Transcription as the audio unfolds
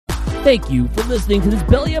Thank you for listening to this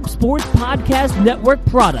Belly Up Sports Podcast Network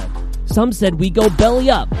product. Some said we go belly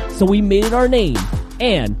up, so we made it our name,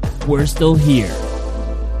 and we're still here.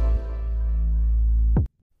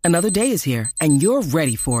 Another day is here, and you're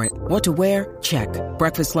ready for it. What to wear? Check.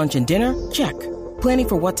 Breakfast, lunch, and dinner? Check. Planning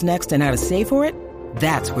for what's next and how to save for it?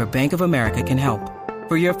 That's where Bank of America can help.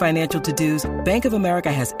 For your financial to-dos, Bank of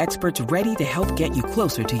America has experts ready to help get you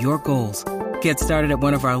closer to your goals. Get started at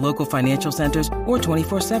one of our local financial centers or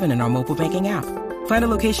 24/7 in our mobile banking app. Find a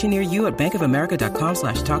location near you at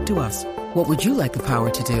bankofamerica.com/talktous. What would you like the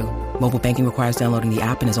power to do? Mobile banking requires downloading the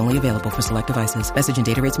app and is only available for select devices. Message and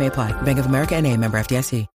data rates may apply. Bank of America N.A., member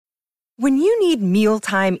FDIC. When you need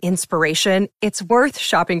mealtime inspiration, it's worth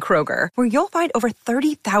shopping Kroger, where you'll find over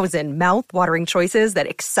 30,000 mouth-watering choices that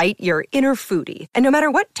excite your inner foodie. And no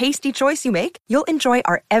matter what tasty choice you make, you'll enjoy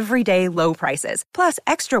our everyday low prices, plus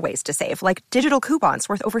extra ways to save, like digital coupons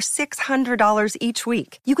worth over $600 each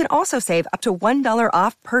week. You can also save up to $1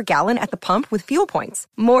 off per gallon at the pump with fuel points.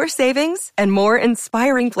 More savings and more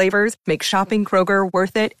inspiring flavors make shopping Kroger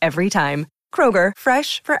worth it every time. Kroger,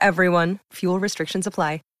 fresh for everyone. Fuel restrictions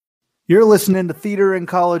apply. You're listening to Theater and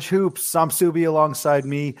College Hoops. I'm Subi. Alongside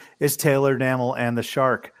me is Taylor Damel and the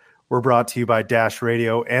Shark. We're brought to you by Dash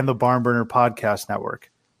Radio and the Barnburner Podcast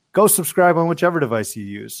Network. Go subscribe on whichever device you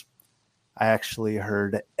use. I actually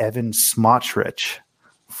heard Evan Smotrich,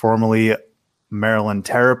 formerly Maryland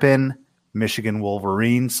Terrapin, Michigan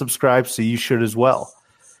Wolverine, subscribe, so you should as well.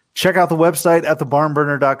 Check out the website at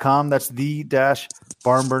thebarnburner.com. That's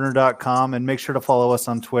the-barnburner.com. And make sure to follow us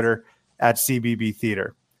on Twitter at CBB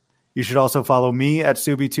Theater. You should also follow me at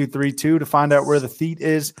Subi232 to find out where the Theat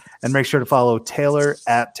is, and make sure to follow Taylor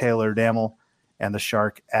at Taylor Damel and the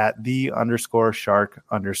Shark at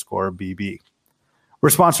 _Shark_BB. We're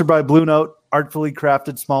sponsored by Blue Note, artfully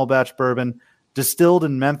crafted small batch bourbon, distilled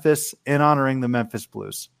in Memphis in honoring the Memphis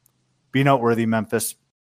Blues. Be noteworthy, Memphis.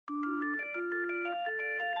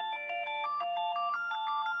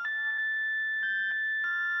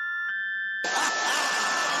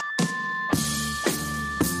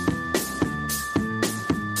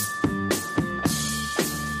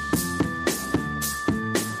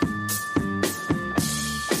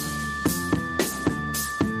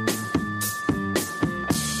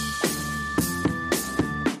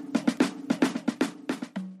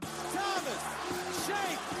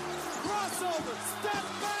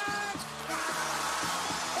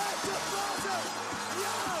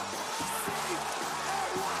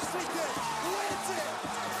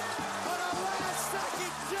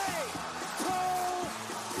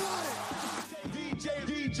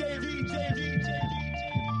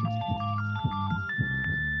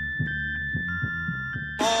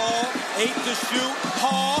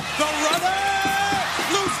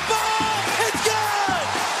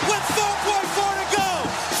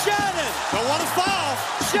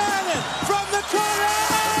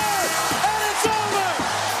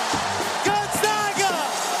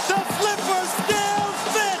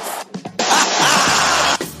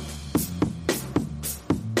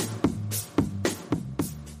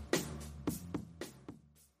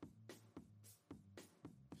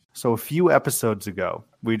 So a few episodes ago,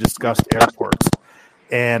 we discussed airports,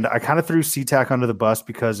 and I kind of threw SeaTac under the bus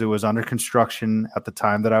because it was under construction at the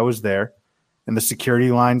time that I was there, and the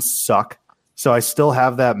security lines suck. So I still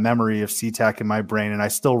have that memory of SeaTac in my brain, and I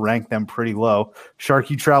still rank them pretty low.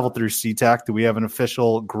 Shark, you traveled through SeaTac. Do we have an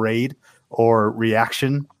official grade or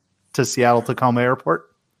reaction to Seattle-Tacoma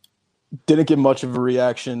Airport? Didn't get much of a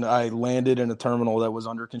reaction. I landed in a terminal that was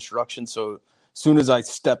under construction, so as soon as I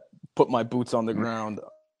put my boots on the ground,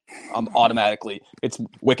 I'm automatically, it's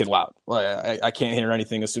wicked loud. Like I can't hear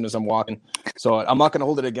anything as soon as I'm walking. So I'm not going to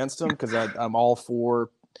hold it against them, because I'm all for,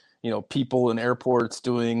 people in airports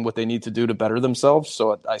doing what they need to do to better themselves.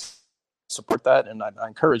 So I support that, and I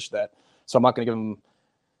encourage that. So I'm not going to give them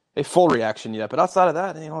a full reaction yet. But outside of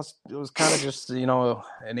that, it was kind of just,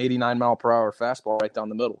 an 89 mile per hour fastball right down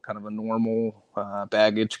the middle, kind of a normal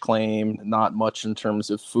baggage claim, not much in terms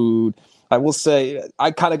of food. I will say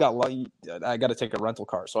I kind of got lucky. I got to take a rental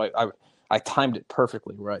car, so I timed it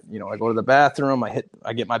perfectly. Right, I go to the bathroom, I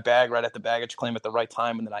get my bag right at the baggage claim at the right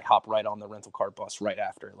time, and then I hop right on the rental car bus right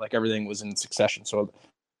after. Like everything was in succession, so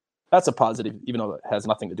that's a positive, even though it has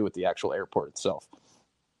nothing to do with the actual airport itself.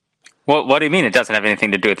 Well, what do you mean it doesn't have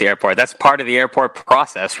anything to do with the airport? That's part of the airport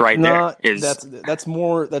process, right? No, there. That's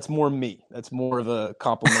more me. That's more of a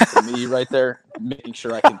compliment to me right there, making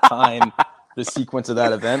sure I can time the sequence of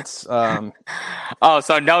that event. So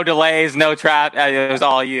no delays, no trap. It was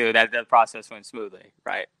all you. That the process went smoothly,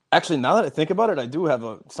 right? Actually, now that I think about it, I do have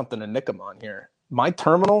something to nick them on here. My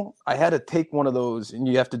terminal, I had to take one of those, and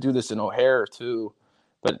you have to do this in O'Hare too.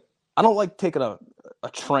 But I don't like taking a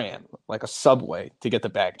tram, like a subway, to get the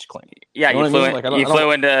baggage claim. Yeah, you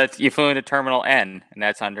flew into Terminal N, and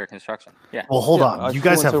that's under construction. Yeah. Well, hold on. You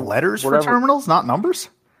guys have letters for terminals, not numbers?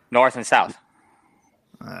 North and south.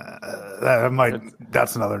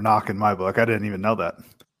 That's another knock in my book. I didn't even know that.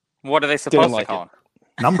 What are they supposed to call them?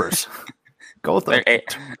 Numbers. Go with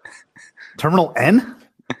that. Terminal N?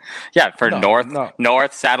 Yeah, for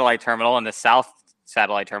North Satellite Terminal, and the South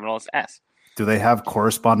Satellite Terminal is S. Do they have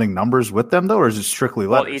corresponding numbers with them, though, or is it strictly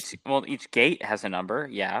letters? Each gate has a number,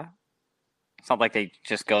 yeah. It's not like they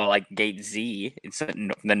just go like gate Z. It's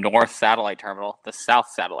the North Satellite Terminal, the South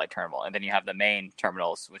Satellite Terminal, and then you have the main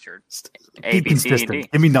terminals, which are A, B, C, and D.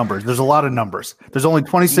 Give me numbers. There's a lot of numbers. There's only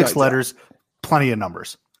 26 letters, plenty of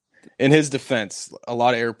numbers. In his defense, a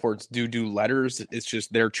lot of airports do letters. It's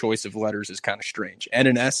just their choice of letters is kind of strange. N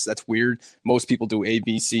and S, that's weird. Most people do A,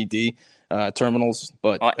 B, C, D terminals,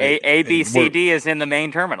 but A, B, C, D is in the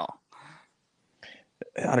main terminal.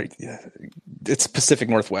 It's Pacific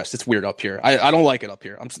Northwest. It's weird up here. I don't like it up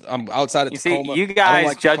here. I'm outside of Tacoma. You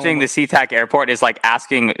guys judging the SeaTac airport is like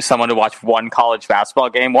asking someone to watch one college basketball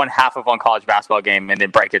game, one half of one college basketball game, and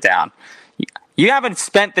then break it down. You haven't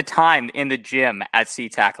spent the time in the gym at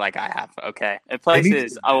SeaTac like I have, okay? The place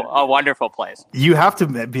is a wonderful place. You have to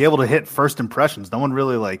be able to hit first impressions. No one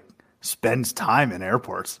really spends time in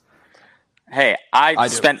airports. Hey,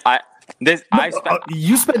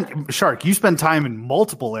 you spend time in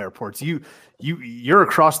multiple airports. You're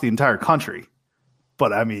across the entire country.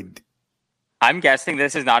 But I mean, I'm guessing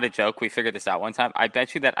this is not a joke. We figured this out one time. I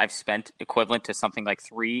bet you that I've spent equivalent to something like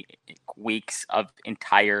 3 weeks of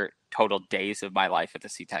entire total days of my life at the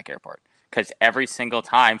SeaTac airport. Because every single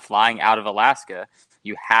time flying out of Alaska,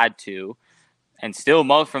 you had to, and still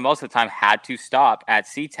for most of the time, had to stop at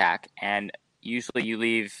SeaTac. And usually you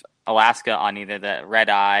leave Alaska on either the red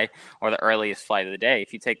eye or the earliest flight of the day.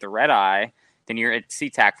 If you take the red eye, then you're at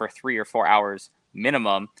SeaTac for 3 or 4 hours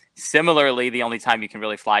minimum. Similarly, the only time you can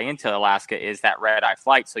really fly into Alaska is that red eye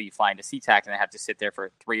flight. So you fly into SeaTac and have to sit there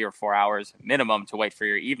for 3 or 4 hours minimum to wait for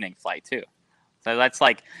your evening flight too. So that's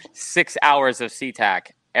like 6 hours of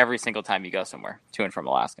SeaTac every single time you go somewhere to and from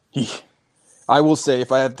Alaska. I will say,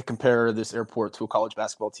 if I have to compare this airport to a college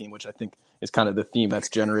basketball team, which I think is kind of the theme that's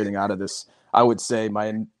generating out of this, I would say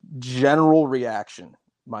my general reaction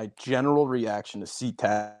to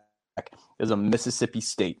SeaTac is a Mississippi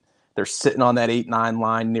State. They're sitting on that 8-9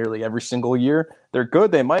 line nearly every single year. They're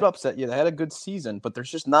good. They might upset you. They had a good season, but there's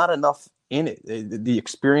just not enough in it. The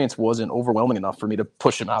experience wasn't overwhelming enough for me to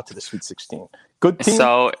push them out to the Sweet 16. Good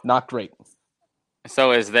team, not great.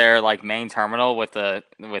 So is there main terminal with the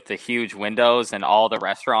huge windows and all the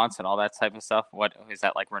restaurants and all that type of stuff? What is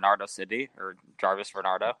that, like Renardo City or Jarvis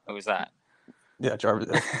Renardo? Who is that? Yeah, Jarvis.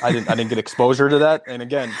 I didn't get exposure to that. And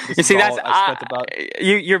again,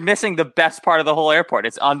 you're missing the best part of the whole airport.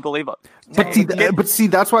 It's unbelievable. But see,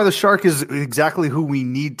 that's why the Shark is exactly who we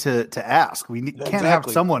need to ask. Can't have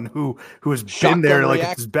someone who has been there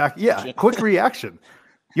it's his back. Yeah, quick reaction.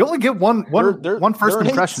 You only get one first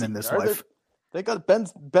impression in this life. They got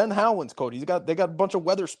Ben Howland's Cody. They got a bunch of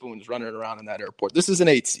Weatherspoons running around in that airport. This is an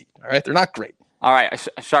 8 seat. All right, they're not great. All right,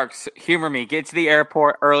 Sharks, humor me. Get to the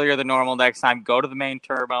airport earlier than normal next time. Go to the main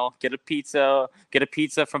terminal. Get a pizza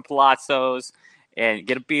from Palazzo's, and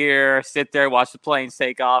get a beer. Sit there, watch the planes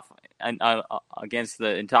take off, and against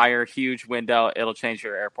the entire huge window. It'll change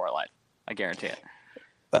your airport life. I guarantee it.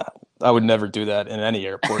 I would never do that in any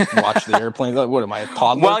airport. Watch the airplane. What am I, a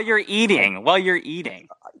toddler? While you're eating.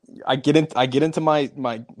 I get into my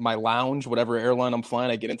lounge, whatever airline I'm flying.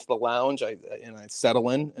 I get into the lounge. I settle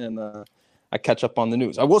in and I catch up on the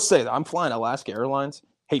news. I will say that I'm flying Alaska Airlines.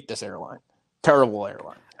 Hate this airline. Terrible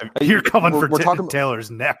airline. You're coming for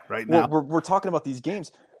Taylor's neck right now. We're talking about these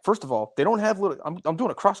games. First of all, they don't have I'm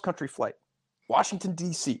doing a cross country flight. Washington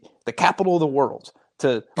D.C., the capital of the world,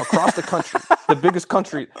 to across the country, the biggest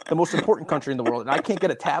country, the most important country in the world. And I can't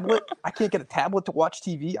get a tablet. I can't get a tablet to watch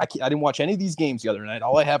TV. I didn't watch any of these games the other night.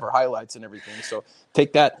 All I have are highlights and everything. So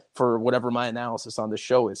take that for whatever my analysis on this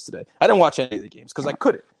show is today. I didn't watch any of the games because I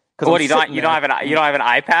couldn't. What, you don't have an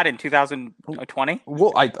iPad in 2020?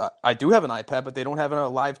 Well, I do have an iPad, but they don't have a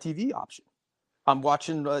live TV option. I'm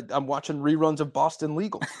watching reruns of Boston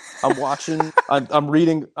Legal. I'm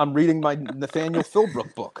reading my Nathaniel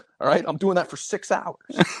Philbrook book. All right, I'm doing that for 6 hours.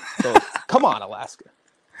 So come on, Alaska.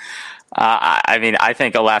 I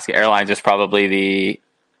think Alaska Airlines is probably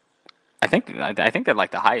I think they're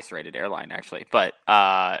like the highest rated airline actually, but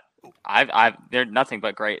they're nothing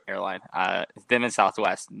but great airline. Them and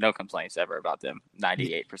Southwest, no complaints ever about them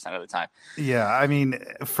 98% of the time. Yeah, I mean,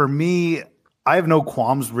 for me, I have no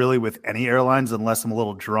qualms really with any airlines unless I'm a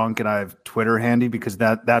little drunk and I have Twitter handy, because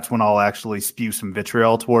that's when I'll actually spew some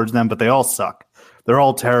vitriol towards them. But they all suck. They're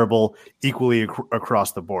all terrible equally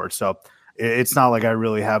across the board. So it's not like I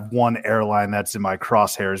really have one airline that's in my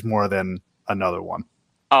crosshairs more than another one.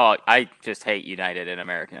 Oh, I just hate United and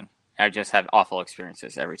American. I just have awful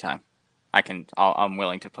experiences every time. I'm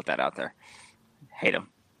willing to put that out there. Hate them.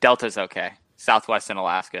 Delta's okay. Southwest and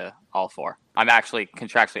Alaska, all four. I'm actually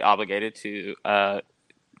contractually obligated to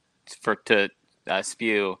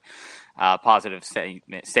spew positive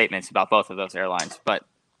statements about both of those airlines. But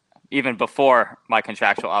even before my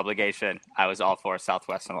contractual obligation, I was all for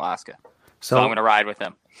Southwest and Alaska. So I'm going to ride with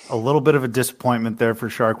them. A little bit of a disappointment there for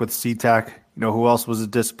Shark with SeaTac. You know who else was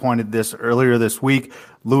disappointed earlier this week?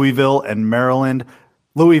 Louisville and Maryland.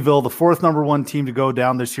 Louisville, the fourth number one team to go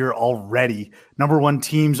down this year already. Number one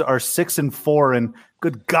teams are 6-4, and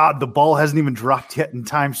good God, the ball hasn't even dropped yet in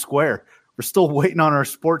Times Square. We're still waiting on our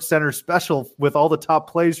Sports Center special with all the top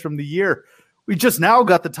plays from the year. We just now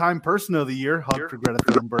got the Time Person of the Year, hug for Greta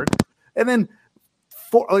Thunberg. And then,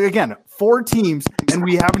 four teams, and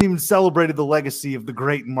we haven't even celebrated the legacy of the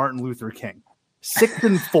great Martin Luther King.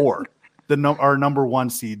 6-4, our number one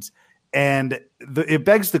seeds. And it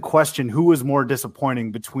begs the question, who was more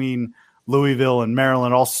disappointing between Louisville and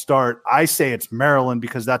Maryland? I'll start. I say it's Maryland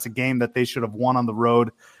because that's a game that they should have won on the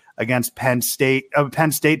road against Penn State. A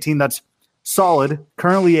Penn State team that's solid,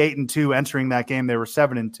 currently 8-2. Entering that game, they were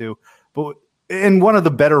 7-2. But in one of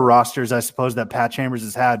the better rosters, I suppose, that Pat Chambers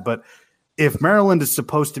has had. But if Maryland is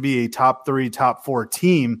supposed to be a top 3, top 4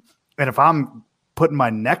 team, and if I'm putting my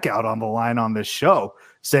neck out on the line on this show,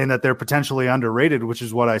 saying that they're potentially underrated, which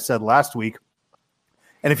is what I said last week.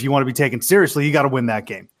 And if you want to be taken seriously, you got to win that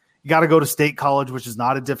game. You got to go to State College, which is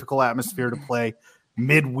not a difficult atmosphere to play.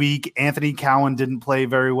 Midweek, Anthony Cowan didn't play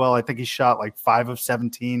very well. I think he shot like 5 of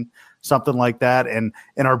 17, something like that. And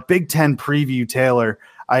in our Big Ten preview, Taylor,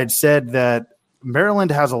 I had said that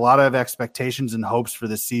Maryland has a lot of expectations and hopes for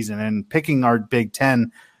this season. And picking our Big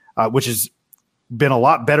Ten, which is been a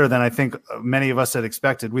lot better than I think many of us had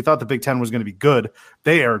expected. We thought the Big Ten was going to be good.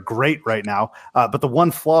 They are great right now. But the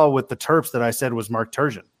one flaw with the Terps that I said was Mark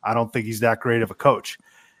Turgeon. I don't think he's that great of a coach.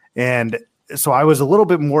 And so I was a little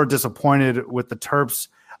bit more disappointed with the Terps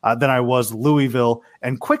than I was Louisville.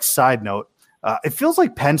 And quick side note, it feels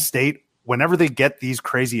like Penn State, whenever they get these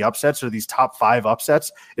crazy upsets or these top 5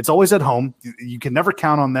 upsets, it's always at home. You can never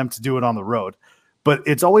count on them to do it on the road. But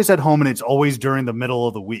it's always at home, and it's always during the middle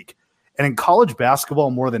of the week. And in college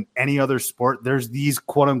basketball, more than any other sport, there's these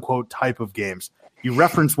quote-unquote type of games. You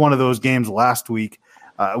referenced one of those games last week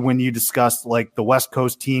when you discussed like the West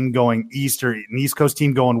Coast team going east or an East Coast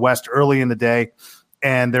team going west early in the day,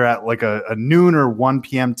 and they're at like a noon or 1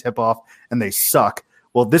 p.m. tip-off, and they suck.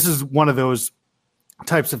 Well, this is one of those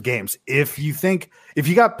types of games. If you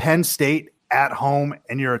got Penn State at home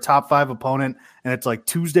and you're a top 5 opponent and it's like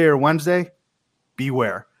Tuesday or Wednesday,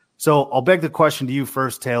 beware. So I'll beg the question to you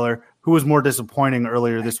first, Taylor. Who was more disappointing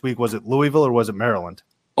earlier this week? Was it Louisville or was it Maryland?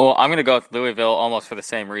 Well, I'm going to go with Louisville almost for the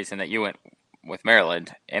same reason that you went with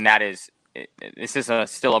Maryland, and that is this is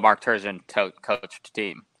still a Mark Turgeon coached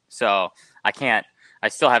team. So I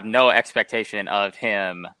still have no expectation of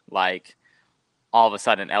him like all of a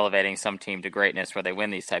sudden elevating some team to greatness where they win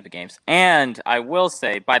these type of games. And I will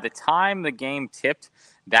say, by the time the game tipped,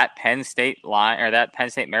 that Penn State line or that Penn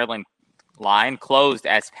State Maryland line closed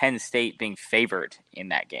as Penn State being favored in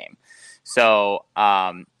that game. So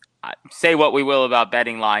say what we will about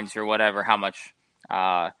betting lines or whatever, how much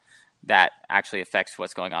that actually affects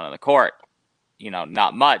what's going on the court.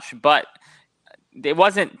 Not much, but it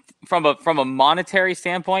wasn't from a monetary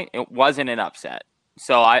standpoint. It wasn't an upset.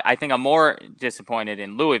 So I think I'm more disappointed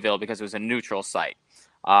in Louisville because it was a neutral site.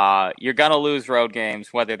 You're going to lose road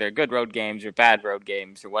games, whether they're good road games or bad road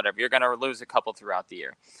games or whatever. You're going to lose a couple throughout the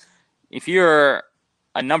year. If you're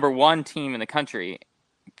a number one team in the country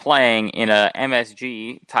playing in a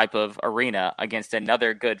MSG type of arena against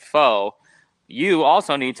another good foe, you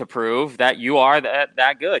also need to prove that you are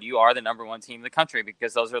that good. You are the number one team in the country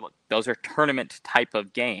because those are tournament type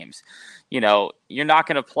of games. You're not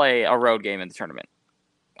going to play a road game in the tournament,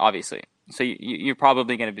 obviously. So you're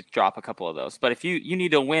probably going to drop a couple of those. But if you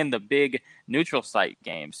need to win the big neutral site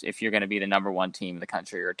games, if you're going to be the number one team in the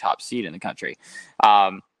country or top seed in the country,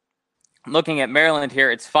 looking at Maryland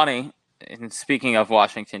here, it's funny. And speaking of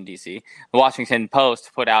Washington, D.C., the Washington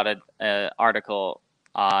Post put out an article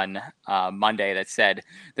on Monday that said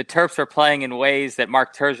the Terps are playing in ways that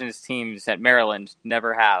Mark Turgeon's teams at Maryland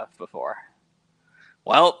never have before.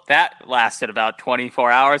 Well, that lasted about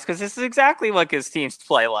 24 hours because this is exactly what his teams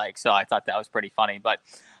play like. So I thought that was pretty funny. But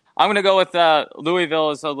I'm going to go with Louisville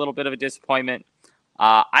as a little bit of a disappointment.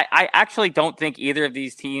 I actually don't think either of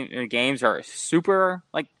these games are super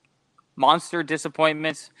monster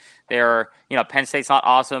disappointments. They're, Penn State's not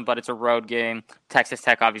awesome, but it's a road game. Texas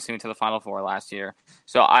Tech obviously went to the Final Four last year.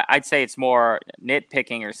 So I'd say it's more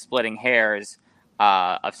nitpicking or splitting hairs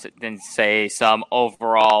than, say, some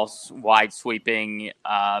overall wide sweeping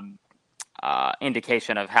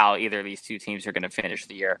indication of how either of these two teams are going to finish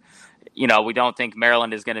the year. We don't think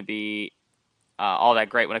Maryland is going to be all that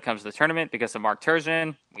great when it comes to the tournament because of Mark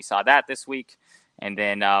Turgeon. We saw that this week. And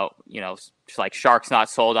then, just like Sharks not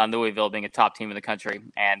sold on Louisville being a top team in the country.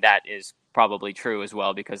 And that is probably true as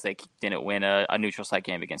well because they didn't win a neutral site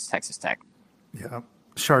game against Texas Tech. Yeah.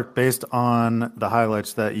 Shark, based on the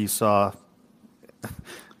highlights that you saw,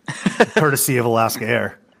 courtesy of Alaska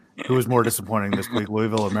Air, who was more disappointing this week,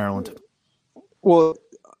 Louisville or Maryland? Well,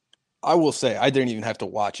 I will say I didn't even have to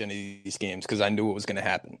watch any of these games because I knew what was going to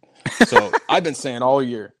happen. So I've been saying all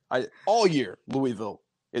year, Louisville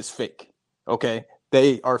is fake. Okay,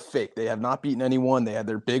 they are fake. They have not beaten anyone. They had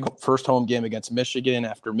their big first home game against Michigan.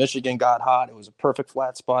 After Michigan got hot, it was a perfect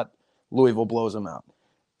flat spot. Louisville blows them out.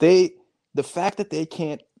 The fact that they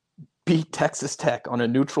can't beat Texas Tech on a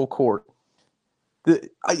neutral court.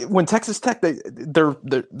 When Texas Tech,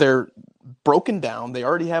 they're broken down. They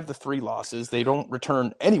already have the 3 losses. They don't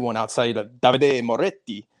return anyone outside of Davide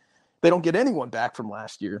Moretti. They don't get anyone back from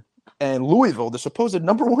last year. And Louisville, the supposed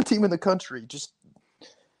number 1 team in the country,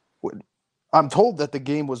 I'm told that the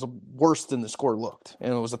game was worse than the score looked,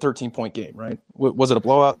 and it was a 13-point game, right? Was it a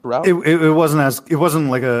blowout throughout? It wasn't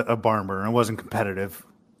like a barn burner. It wasn't competitive.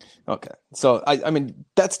 Okay, so I mean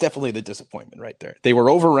that's definitely the disappointment right there. They were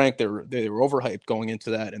overranked, they were overhyped going into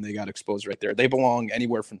that, and they got exposed right there. They belong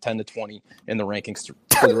anywhere from 10 to 20 in the rankings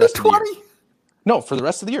for the rest of the year. No, for the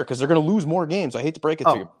rest of the year because they're going to lose more games. I hate to break it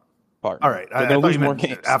to you. All right, they're going to lose more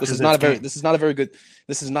games. This is not a very good.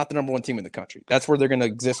 This is not the number 1 team in the country. That's where they're going to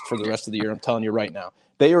exist for the rest of the year. I'm telling you right now,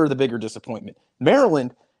 they are the bigger disappointment.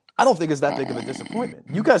 Maryland, I don't think is that big of a disappointment.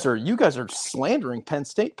 You guys are slandering Penn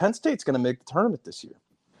State. Penn State's going to make the tournament this year.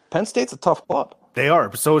 Penn State's a tough club. They are,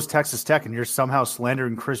 but so is Texas Tech, and you're somehow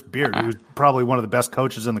slandering Chris Beard, who's probably one of the best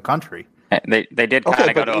coaches in the country. They did kind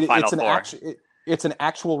of go to a Final Four. It's an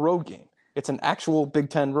actual road game. It's an actual Big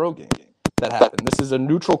Ten road game that happened. This is a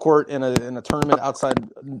neutral court in a tournament outside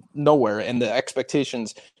nowhere, and the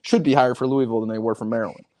expectations should be higher for Louisville than they were for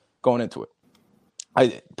Maryland going into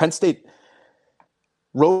it. Penn State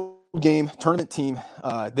road game tournament team.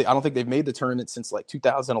 I don't think they've made the tournament since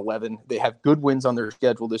 2011. They have good wins on their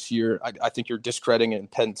schedule this year. I think you're discrediting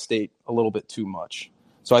Penn State a little bit too much.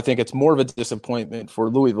 So I think it's more of a disappointment for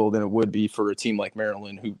Louisville than it would be for a team like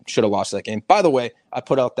Maryland who should have lost that game. By the way, I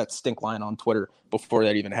put out that stink line on Twitter before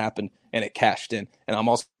that even happened, and it cashed in. And I'm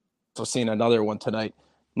also seeing another one tonight.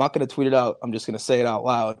 I'm not going to tweet it out. I'm just going to say it out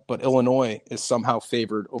loud. But Illinois is somehow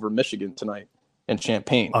favored over Michigan tonight in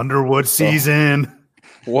Champaign. Underwood season.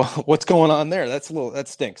 Well, what's going on there? That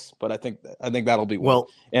stinks. But I think that'll be well.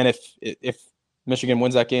 And if Michigan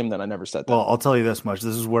wins that game, then I never said that. Well, I'll tell you this much.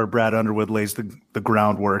 This is where Brad Underwood lays the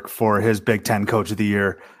groundwork for his Big Ten Coach of the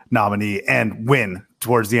Year nominee and win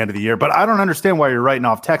towards the end of the year. But I don't understand why you're writing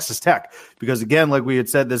off Texas Tech because, again, like we had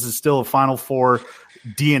said, this is still a Final Four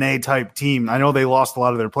DNA type team. I know they lost a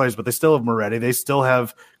lot of their players, but they still have Moretti. They still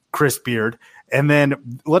have Chris Beard. And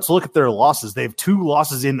then let's look at their losses. They have 2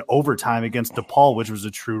 losses in overtime against DePaul, which was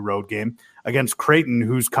a true road game, against Creighton,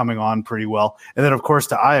 who's coming on pretty well. And then, of course,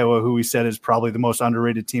 to Iowa, who we said is probably the most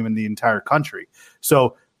underrated team in the entire country.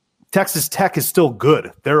 So Texas Tech is still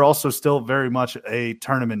good. They're also still very much a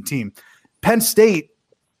tournament team. Penn State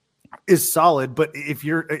is solid, but if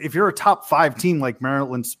you're a top 5 team like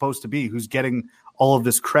Maryland's supposed to be, who's getting all of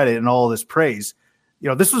this credit and all of this praise,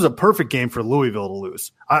 this was a perfect game for Louisville to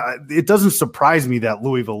lose. It doesn't surprise me that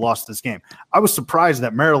Louisville lost this game. I was surprised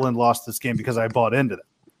that Maryland lost this game because I bought into them.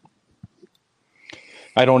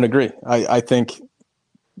 I don't agree. I think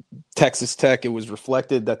Texas Tech, it was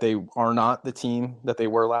reflected that they are not the team that they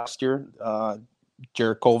were last year.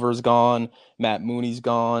 Jarrett Culver's gone. Matt Mooney's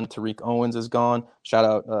gone. Tariq Owens is gone. Shout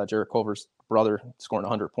out Jarrett Culver's brother scoring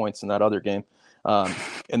 100 points in that other game.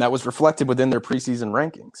 And that was reflected within their preseason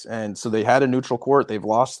rankings. And so they had a neutral court. They've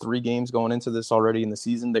lost 3 games going into this already in the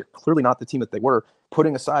season. They're clearly not the team that they were,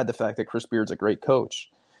 putting aside the fact that Chris Beard's a great coach.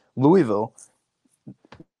 Louisville,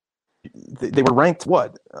 they were ranked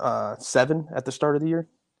 7 at the start of the year.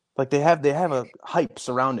 They have a hype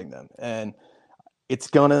surrounding them, and it's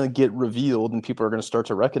gonna get revealed, and people are gonna start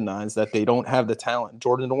to recognize that they don't have the talent.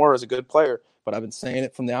 Jordan Noir is a good player, but I've been saying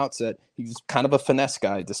it from the outset. He's kind of a finesse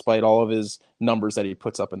guy, despite all of his numbers that he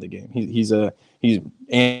puts up in the game. He's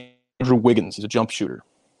Andrew Wiggins. He's a jump shooter.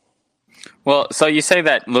 Well, so you say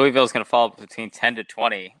that Louisville is going to fall between 10 to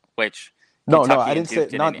 20, which No, Kentucky I and didn't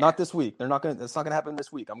say Duke not this week. That's not going to happen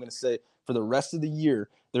this week. I'm going to say for the rest of the year,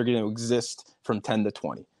 they're going to exist from 10 to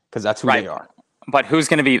 20 because that's who they are. But who's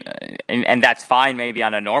going to be, and that's fine maybe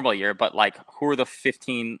on a normal year, but like who are the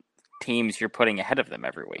 15 teams you're putting ahead of them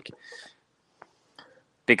every week?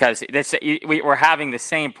 Because we're having the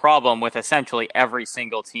same problem with essentially every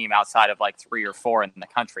single team outside of like 3 or 4 in the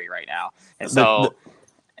country right now. And so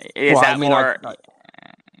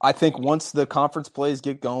I think once the conference plays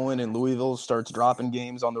get going and Louisville starts dropping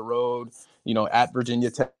games on the road, at Virginia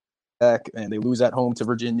Tech, and they lose at home to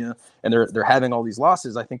Virginia, and they're having all these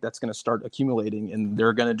losses, I think that's going to start accumulating, and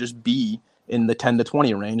they're going to just be in the 10 to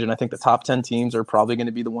 20 range. And I think the top 10 teams are probably going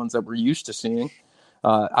to be the ones that we're used to seeing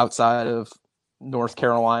outside of North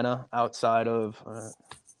Carolina, outside of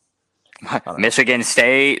Michigan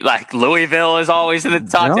State. Like Louisville is always in the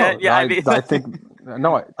top 10. Yeah, I think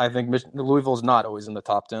Louisville is not always in the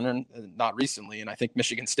top 10, and not recently, and I think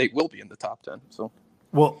Michigan State will be in the top 10. So.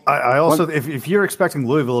 Well, I also, if you're expecting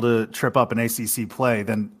Louisville to trip up an ACC play,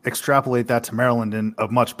 then extrapolate that to Maryland in a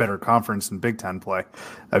much better conference in Big Ten play.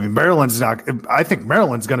 I mean, I think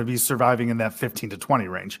Maryland's going to be surviving in that 15 to 20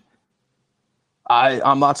 range.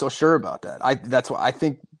 I'm not so sure about that. That's why I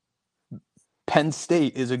think Penn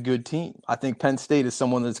State is a good team. I think Penn State is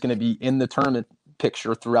someone that's going to be in the tournament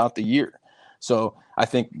picture throughout the year. So I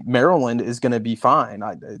think Maryland is going to be fine.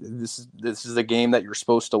 This is a game that you're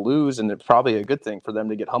supposed to lose, and it's probably a good thing for them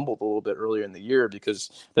to get humbled a little bit earlier in the year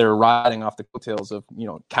because they're riding off the coattails of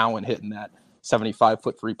Cowan hitting that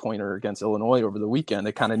 75-foot three-pointer against Illinois over the weekend.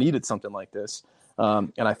 They kind of needed something like this,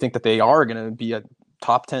 and I think that they are going to be a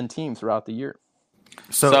top 10 team throughout the year.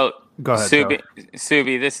 So go ahead,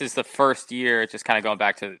 Subi, this is the first year, just kind of going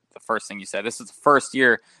back to the first thing you said, this is the first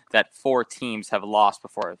year that 4 teams have lost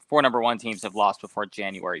before. 4 number 1 teams have lost before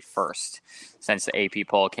January 1st since the AP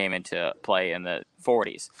poll came into play in the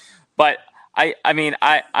 40s. But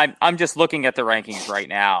I'm just looking at the rankings right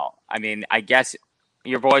now. I mean, I guess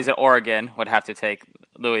your boys at Oregon would have to take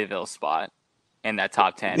Louisville's spot in that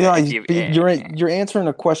top 10. Yeah, you're answering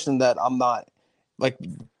a question that I'm not like.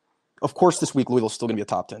 Of course, this week Louisville's still going to be a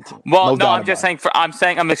top 10 team. Well, no, I'm just saying. I'm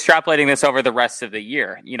extrapolating this over the rest of the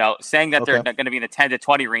year. Saying that they're going to be in the 10 to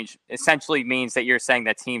 20 range essentially means that you're saying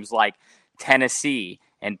that teams like Tennessee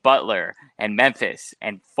and Butler and Memphis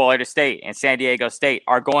and Florida State and San Diego State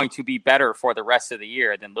are going to be better for the rest of the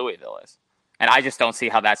year than Louisville is, and I just don't see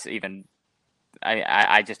how that's even.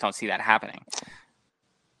 I just don't see that happening.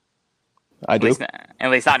 I do. At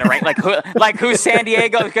least not in a rank. Who's San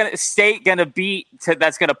Diego State gonna beat?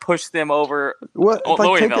 That's gonna push them over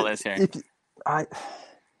Louisville this year. To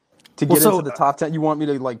get into the top 10, you want me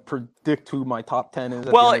to predict who my top 10 is?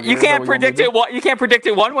 Well, you can't predict it. You can't predict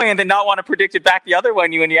it one way and then not want to predict it back the other way.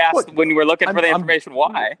 When you were looking for the information,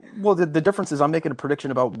 why? Well, the difference is I'm making a prediction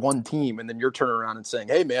about one team, and then you're turning around and saying,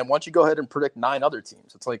 "Hey, man, why don't you go ahead and predict 9 other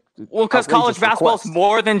teams?" It's like, because college basketball is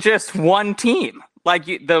more than just one team.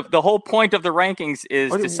 The whole point of the rankings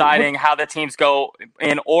is deciding how the teams go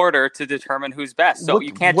in order to determine who's best. So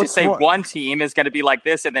you can't just say one team is going to be like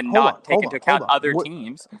this and then not take into account other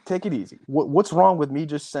teams. Take it easy. What's wrong with me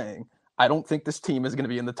just saying I don't think this team is going to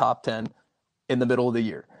be in the top 10 in the middle of the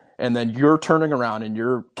year, and then you're turning around and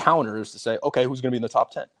your counter is to say, okay, who's going to be in the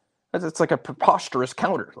top 10? It's like a preposterous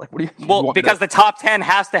counter. Like, what do you? Well, because the top 10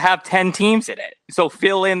 has to have 10 teams in it. So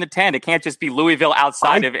fill in the 10. It can't just be Louisville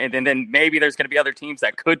outside of it, and then maybe there's going to be other teams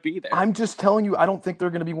that could be there. I'm just telling you, I don't think they're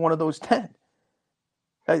going to be one of those 10.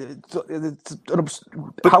 How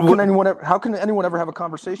can anyone ever have a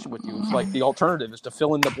conversation with you? It's like the alternative is to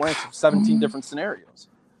fill in the blanks of 17 different scenarios.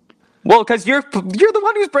 Well, because you're the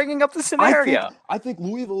one who's bringing up the scenario. I think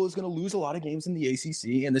Louisville is going to lose a lot of games in the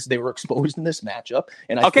ACC, and they were exposed in this matchup.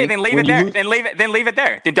 And then leave it there. Then leave it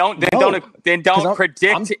there. Don't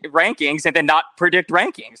predict rankings and then not predict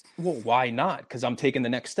rankings. Well, why not? Because I'm taking the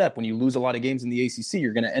next step. When you lose a lot of games in the ACC,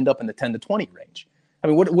 you're going to end up in the 10 to 20 range. I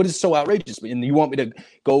mean, what is so outrageous? And you want me to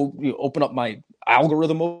go open up my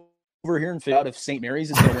algorithm over here and figure out if St. Mary's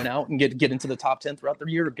is going to win out and get into the top 10 throughout the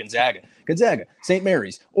year? Gonzaga, St.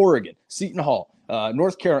 Mary's, Oregon, Seton Hall,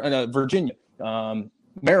 North Carolina, Virginia,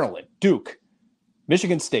 Maryland, Duke,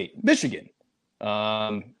 Michigan State, Michigan.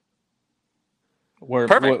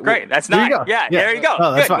 Perfect. Great. That's 9. Yeah, there you go.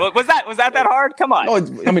 Oh, good. Was that hard? Come on. No,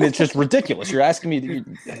 it's just ridiculous. You're asking me.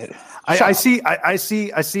 I see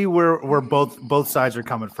where both sides are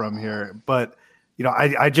coming from here, but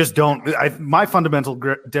I just don't. My fundamental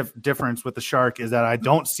difference with the Shark is that I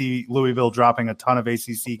don't see Louisville dropping a ton of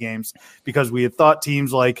ACC games because we had thought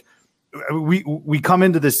teams like we come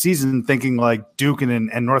into this season thinking like Duke and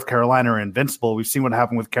North Carolina are invincible. We've seen what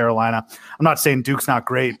happened with Carolina. I'm not saying Duke's not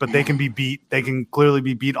great, but they can be beat. They can clearly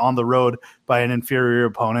be beat on the road by an inferior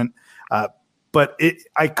opponent. But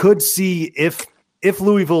I could see if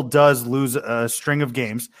Louisville does lose a string of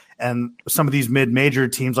games and some of these mid-major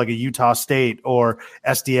teams like a Utah State or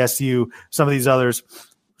SDSU, some of these others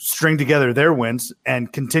string together their wins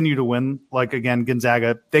and continue to win, like again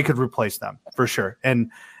Gonzaga, they could replace them for sure, and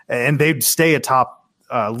they'd stay atop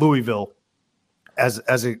Louisville as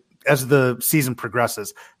the season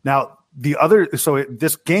progresses. Now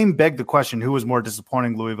this game begged the question: who was more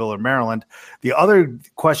disappointing, Louisville or Maryland? The other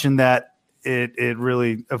question that it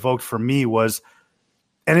really evoked for me was,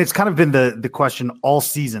 and it's kind of been the question all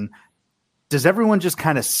season: does everyone just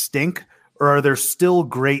kind of stink? Or are there still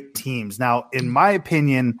great teams? Now, in my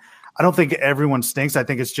opinion, I don't think everyone stinks. I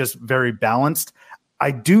think it's just very balanced. I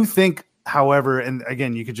do think, however, and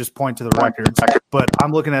again, you could just point to the records, but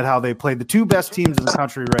I'm looking at how they played. The two best teams in the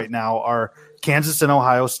country right now are Kansas and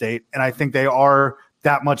Ohio State, and I think they are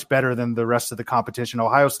that much better than the rest of the competition.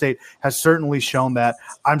 Ohio State has certainly shown that.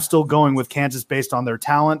 I'm still going with Kansas based on their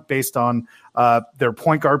talent, based on their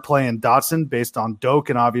point guard play in Dotson, based on Doak,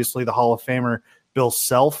 and obviously the Hall of Famer Bill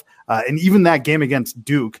Self. And even that game against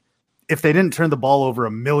Duke, if they didn't turn the ball over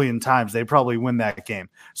a million times, they'd probably win that game.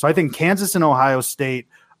 So I think Kansas and Ohio State,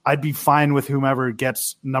 I'd be fine with whomever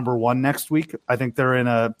gets number one next week. I think they're in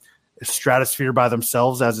a stratosphere by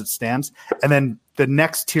themselves as it stands. And then the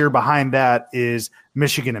next tier behind that is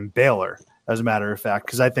Michigan and Baylor, as a matter of fact,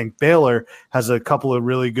 because I think Baylor has a couple of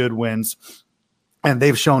really good wins. And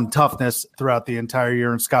they've shown toughness throughout the entire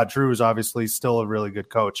year. And Scott Drew is obviously still a really good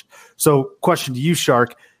coach. So question to you,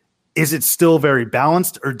 Shark, is it still very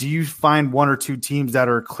balanced, or do you find one or two teams that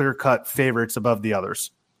are clear-cut favorites above the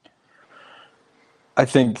others? I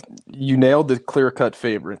think you nailed the clear-cut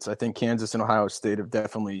favorites. I think Kansas and Ohio State have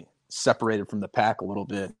definitely separated from the pack a little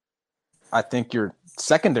bit. I think your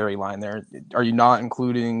secondary line there, are you not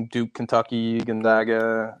including Duke, Kentucky,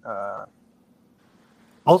 Gonzaga?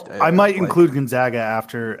 I might include Gonzaga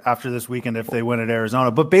after this weekend if they win at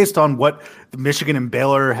Arizona. But based on what the Michigan and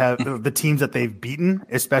Baylor have, the teams that they've beaten,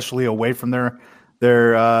 especially away from their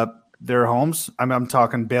homes, I'm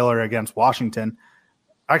talking Baylor against Washington.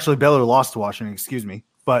 Actually, Baylor lost to Washington, excuse me.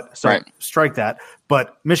 But Strike that.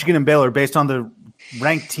 But Michigan and Baylor, based on the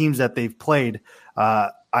ranked teams that they've played,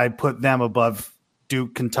 I put them above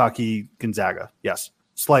Duke, Kentucky, Gonzaga. Yes,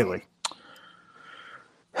 slightly.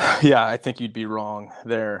 Yeah, I think you'd be wrong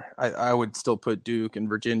there. I would still put Duke and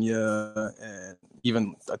Virginia and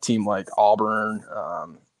even a team like Auburn,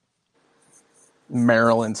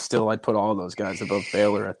 Maryland still. I'd put all those guys above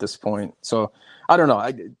Baylor at this point. So I don't know.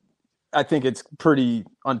 I think it's pretty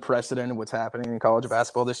unprecedented what's happening in college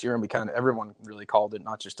basketball this year, and everyone really called it,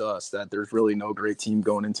 not just us, that there's really no great team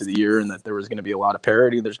going into the year and that there was going to be a lot of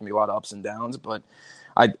parity. There's going to be a lot of ups and downs, but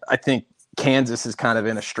I think Kansas is kind of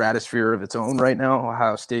in a stratosphere of its own right now.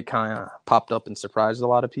 Ohio State kind of popped up and surprised a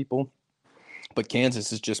lot of people. But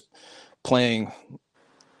Kansas is just playing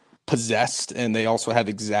possessed, and they also have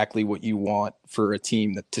exactly what you want for a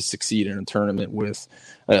team to succeed in a tournament with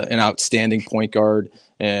an outstanding point guard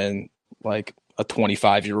and like a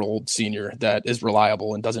 25-year-old senior that is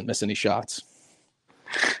reliable and doesn't miss any shots.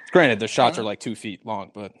 Granted, the shots are like 2 feet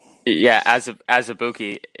long, but yeah,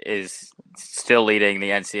 Azubuike is still leading the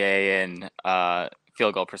NCAA in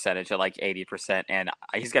field goal percentage at like 80%, and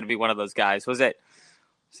he's going to be one of those guys. Was it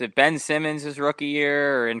Ben Simmons' his rookie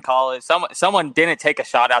year or in college? Someone didn't take a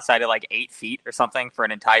shot outside of like 8 feet or something for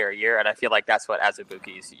an entire year, and I feel like that's what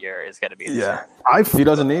Azubuike's year is going to be. Yeah, he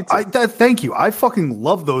doesn't need to. Thank you. I fucking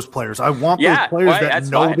love those players. I want those players that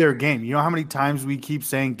know their game. You know how many times we keep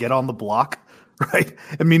saying get on the block? Right.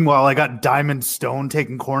 And meanwhile, I got Diamond Stone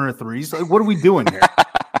taking corner threes. Like, what are we doing here?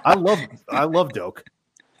 I love Doak.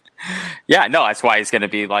 Yeah, no, that's why he's going to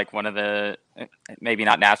be like one of the maybe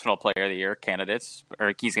not National Player of the Year candidates,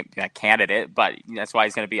 or he's going to be a candidate, but that's why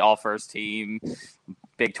he's going to be all first team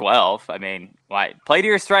Big 12. I mean, why play to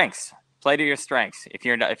your strengths? Play to your strengths. If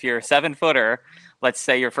you're a 7-footer, let's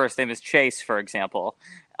say your first name is Chase, for example,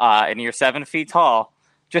 and you're 7 feet tall,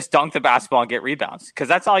 just dunk the basketball and get rebounds, because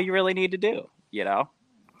that's all you really need to do. You know,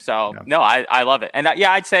 so yeah. No, I love it. And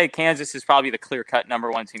I'd say Kansas is probably the clear cut number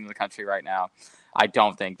one team in the country right now. I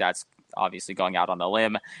don't think that's obviously going out on a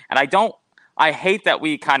limb. And I hate that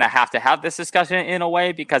we kind of have to have this discussion in a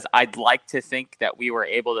way, because I'd like to think that we were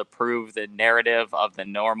able to prove the narrative of the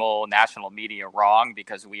normal national media wrong,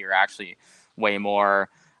 because we are actually way more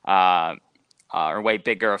or way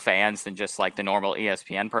bigger fans than just like the normal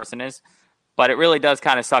ESPN person is. But it really does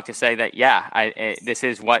kind of suck to say that, this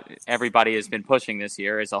is what everybody has been pushing this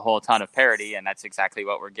year, is a whole ton of parity, and that's exactly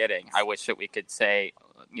what we're getting. I wish that we could say,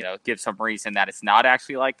 give some reason that it's not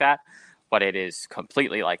actually like that, but it is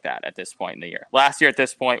completely like that at this point in the year. Last year at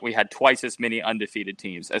this point, we had twice as many undefeated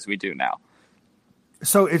teams as we do now.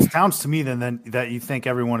 So it sounds to me then that you think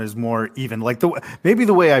everyone is more even. Like maybe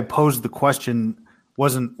the way I posed the question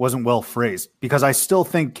wasn't well phrased, because I still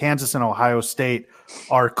think Kansas and Ohio State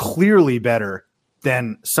are clearly better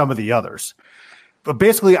than some of the others. But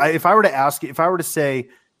basically, if I were to say,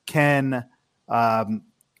 can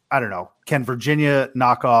Virginia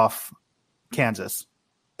knock off Kansas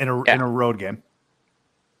in a road game?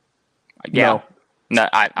 Yeah. No,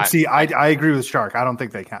 I agree with Shark. I don't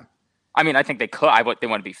think they can. I mean, I think they could. I wouldn't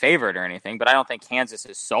want to be favored or anything, but I don't think Kansas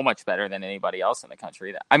is so much better than anybody else in the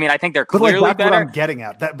country. I mean, I think they're clearly that's better. What I'm getting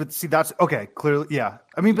at that, but see, that's okay. Clearly, yeah.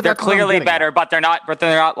 I mean, but they're clearly better, but they're not. But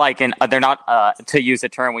they're not like they're not. To use a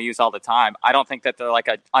term we use all the time, I don't think that they're like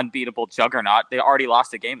an unbeatable juggernaut. They already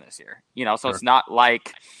lost a game this year, so sure. It's not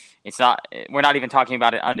like. It's not. We're not even talking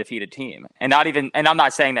about an undefeated team, and I'm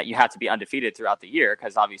not saying that you have to be undefeated throughout the year,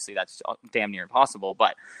 because obviously that's damn near impossible.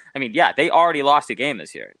 But I mean, they already lost a game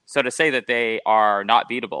this year. So to say that they are not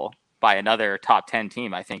beatable by another top 10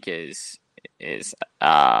 team, I think is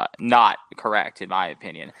not correct in my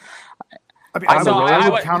opinion. I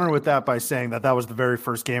would counter with that by saying that was the very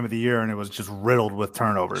first game of the year, and it was just riddled with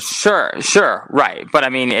turnovers. Sure, right. But I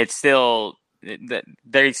mean, it's still.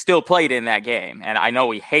 They still played in that game, and I know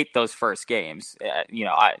we hate those first games. You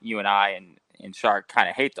and I and Shark kind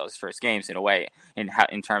of hate those first games in a way,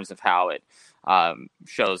 in terms of how it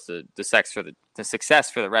shows the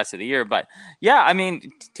success for the rest of the year. But yeah, I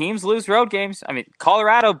mean, teams lose road games. I mean,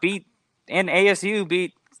 Colorado and ASU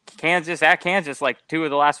beat Kansas at Kansas like 2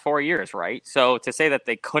 of the last 4 years, right? So to say that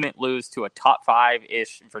they couldn't lose to a top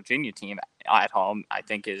 5-ish Virginia team at home, I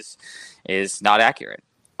think is not accurate.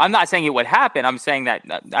 I'm not saying it would happen. I'm saying that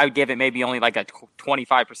I would give it maybe only like a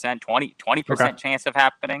 25%, 20% chance of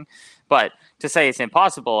happening. But to say it's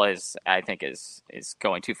impossible is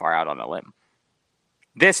going too far out on a limb.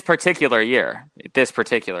 This particular year, this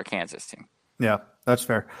particular Kansas team. Yeah, that's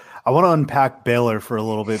fair. I want to unpack Baylor for a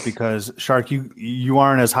little bit, because Shark, you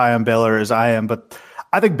aren't as high on Baylor as I am, but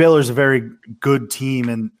I think Baylor's a very good team.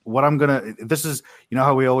 And what this is,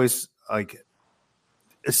 how we always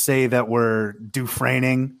say that we're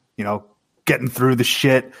Dufresning, getting through the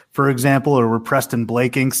shit, for example, or we're Preston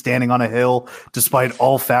Blaking, standing on a hill despite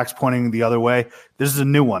all facts pointing the other way. This is a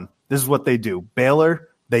new one. This is what they do. Baylor,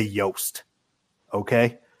 they yoast.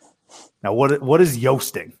 Okay? Now, what is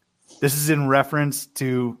yoasting? This is in reference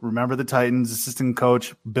to, remember the Titans assistant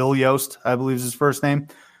coach, Bill Yost, I believe is his first name.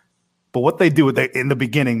 But what they do in the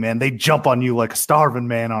beginning, man, they jump on you like a starving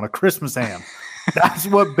man on a Christmas ham. That's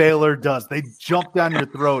what Baylor does. They jump down your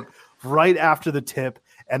throat right after the tip,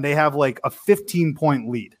 and they have like a 15-point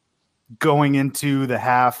lead going into the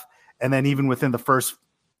half, and then even within the first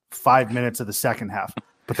 5 minutes of the second half.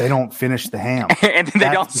 But they don't finish the ham. And they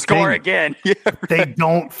don't score again. Yeah, right. They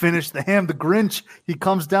don't finish the ham. The Grinch, he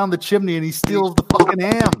comes down the chimney and he steals the fucking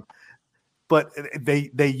ham. But they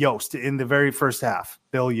yoast in the very first half.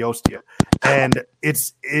 They'll yoast you. And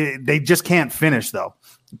they just can't finish, though.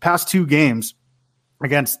 The past 2 games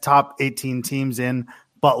against top 18 teams in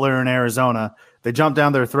Butler and Arizona, they jumped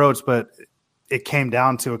down their throats, but it came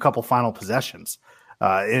down to a couple final possessions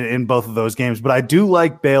in both of those games. But I do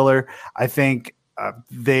like Baylor. I think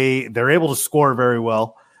they're able to score very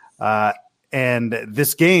well. And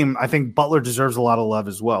this game, I think Butler deserves a lot of love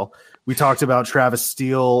as well. We talked about Travis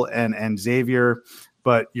Steele and Xavier,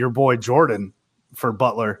 but your boy Jordan for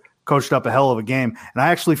Butler coached up a hell of a game. And I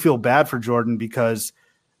actually feel bad for Jordan, because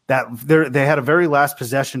they had a very last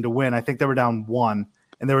possession to win. I think they were down 1,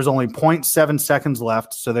 and there was only 0.7 seconds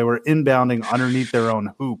left, so they were inbounding underneath their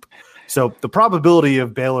own hoop. So the probability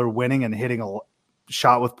of Baylor winning and hitting a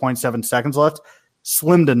shot with 0.7 seconds left,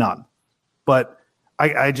 slim to none. But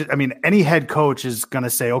I mean, any head coach is going to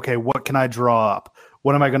say, okay, what can I draw up?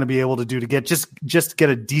 What am I going to be able to do to get just get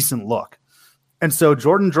a decent look? And so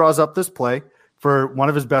Jordan draws up this play for one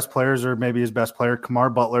of his best players, or maybe his best player, Kamar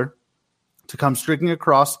Butler, to come streaking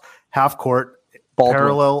across half court,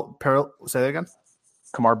 parallel. Say that again.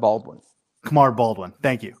 Kamar Baldwin.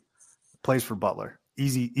 Thank you. Plays for Butler.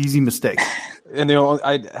 Easy mistake. And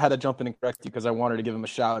I had to jump in and correct you, because I wanted to give him a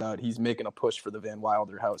shout out. He's making a push for the Van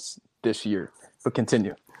Wilder house this year. But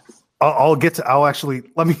continue. I'll actually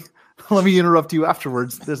let me interrupt you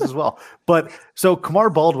afterwards this as well. But so Kamar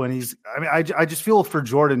Baldwin, I just feel for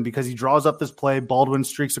Jordan, because he draws up this play. Baldwin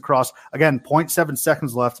streaks across, again, 0.7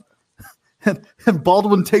 seconds left. And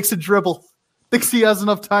Baldwin takes a dribble, thinks he has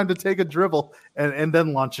enough time to take a dribble and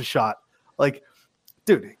then launch a shot. Like,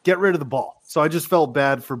 dude, get rid of the ball. So I just felt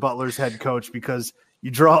bad for Butler's head coach because you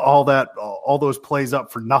draw all those plays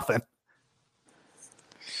up for nothing.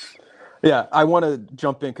 Yeah, I want to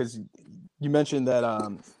jump in because you mentioned that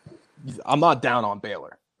I'm not down on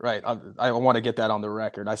Baylor, right? I want to get that on the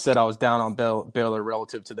record. I said I was down on Baylor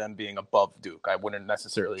relative to them being above Duke. I wouldn't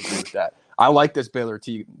necessarily agree with that. I like this Baylor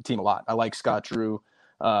team a lot. I like Scott Drew.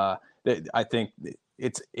 I think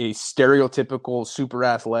it's a stereotypical, super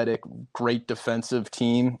athletic, great defensive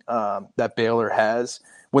team that Baylor has.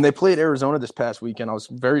 When they played Arizona this past weekend, I was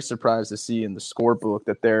very surprised to see in the scorebook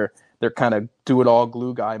that they're kind of do-it-all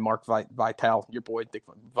glue guy, Mark Vital, your boy,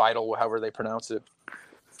 Vital, however they pronounce it,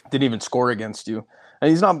 didn't even score against you. And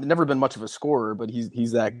he's never been much of a scorer, but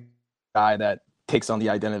he's that guy that takes on the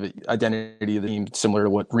identity of the team, similar to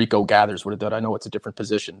what Rico Gathers would have done. I know it's a different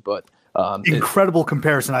position, but incredible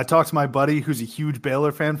comparison. I talked to my buddy who's a huge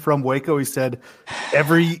Baylor fan from Waco. He said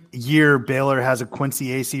every year Baylor has a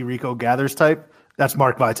Quincy AC Rico Gathers type. That's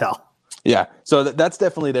Mark Vital. Yeah, so that's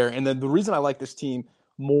definitely there. And then the reason I like this team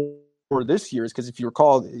more this year is because if you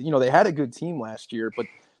recall, they had a good team last year, but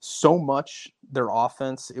so much their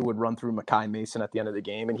offense, it would run through Makai Mason at the end of the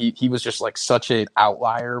game. And he was just like such an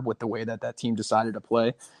outlier with the way that team decided to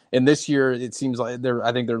play. And this year, it seems like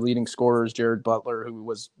I think their leading scorer is Jared Butler, who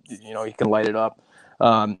was, he can light it up.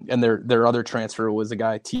 And their other transfer was a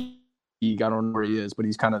guy, I don't know where he is, but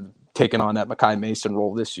he's kind of taken on that Makai Mason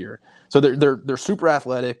role this year. So they're super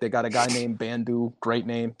athletic. They got a guy named Bandu, great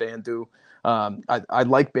name, Bandu. I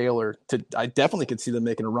like Baylor. I definitely could see them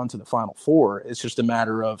making a run to the Final Four. It's just a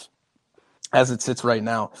matter of, as it sits right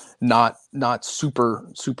now, not super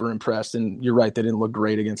impressed. And you're right, they didn't look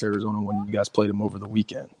great against Arizona when you guys played them over the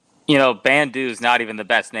weekend. Bandu is not even the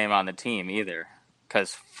best name on the team either,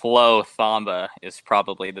 because Flo Thamba is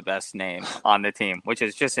probably the best name on the team, which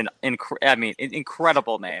is just an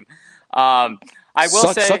incredible name. I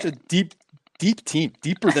will say such a deep team,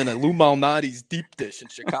 deeper than a Lou Malnati's deep dish in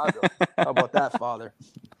Chicago. How about that, Father?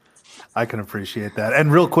 I can appreciate that.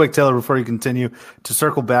 And real quick, Taylor, before you continue, to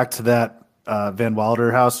circle back to that Van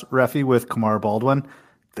Wilder house referee with Kamar Baldwin,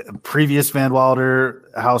 the previous Van Wilder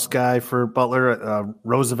house guy for Butler,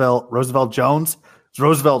 Roosevelt Jones. It's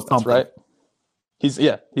Roosevelt something. That's right. He's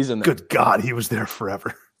in there. Good God, he was there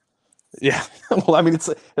forever. Yeah. Well, I mean, it's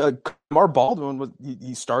Kamar Baldwin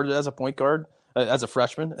he started as a point guard. As a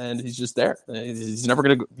freshman, and he's just there. He's never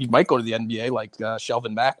going to – he might go to the NBA like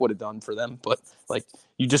Shelvin Mack would have done for them, but,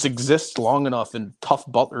 you just exist long enough in tough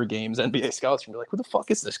Butler games, NBA scouts can be like, who the fuck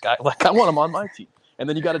is this guy? I want him on my team. And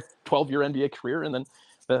then you got a 12-year NBA career, and then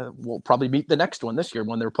we'll probably meet the next one this year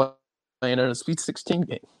when they're playing in a Sweet 16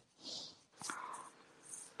 game.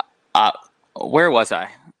 Where was I?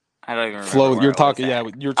 I don't even remember. Flo, you're talking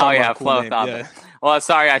about Flo Thamba. Yeah. Well,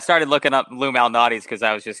 sorry, I started looking up Lou Malnati's because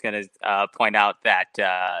I was just going to point out that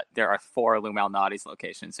there are 4 Lou Malnati's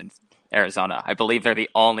locations in Arizona. I believe they're the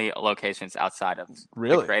only locations outside of the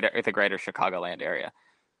greater Chicagoland area.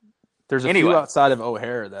 There's a few outside of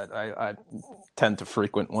O'Hare that I tend to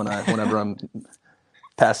frequent whenever I'm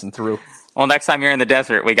passing through. Well, next time you're in the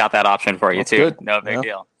desert, we got that option for you, too. Good. No big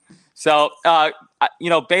deal. So,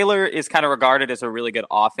 Baylor is kind of regarded as a really good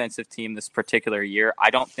offensive team this particular year. I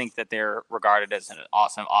don't think that they're regarded as an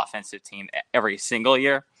awesome offensive team every single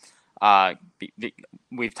year.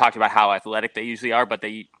 We've talked about how athletic they usually are, but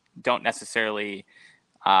they don't necessarily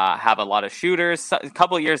have a lot of shooters. A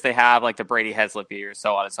couple of years they have, like the Brady Heslip years,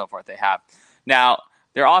 so on and so forth they have. Now,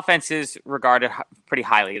 their offense is regarded pretty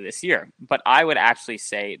highly this year, but I would actually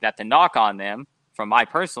say that the knock on them, from my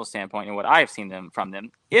personal standpoint and what I have seen from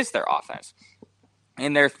them, is their offense.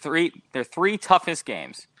 In their three toughest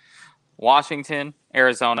games, Washington,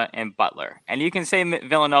 Arizona, and Butler. And you can say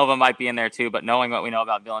Villanova might be in there too, but knowing what we know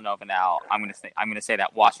about Villanova now, I'm going to say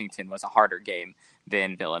that Washington was a harder game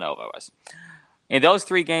than Villanova was. In those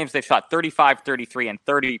 3 games, they've shot 35, 33, and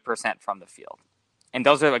 30% from the field. And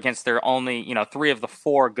those are against their only, 3 of the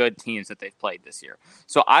 4 good teams that they've played this year.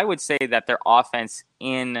 So I would say that their offense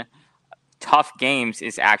in tough games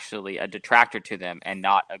is actually a detractor to them and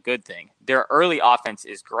not a good thing. Their early offense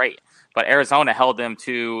is great, but Arizona held them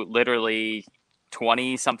to literally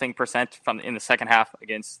 20-something% in the second half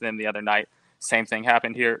against them the other night. Same thing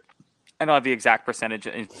happened here. I don't have the exact percentage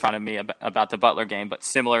in front of me about the Butler game, but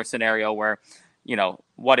similar scenario where,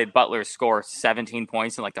 what did Butler score? 17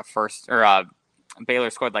 points in the first, or Baylor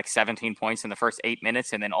scored 17 points in the first 8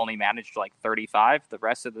 minutes and then only managed 35 the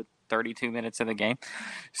rest of the 32 minutes of the game.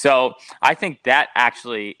 So I think that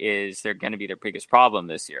actually they're going to be their biggest problem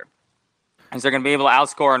this year. is they're going to be able to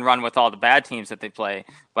outscore and run with all the bad teams that they play,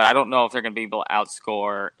 but I don't know if they're going to be able to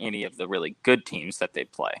outscore any of the really good teams that they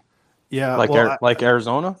play. Yeah, like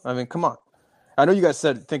Arizona. I mean, come on. I know you guys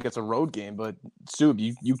think it's a road game, but Sub,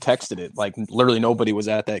 you texted it like literally nobody was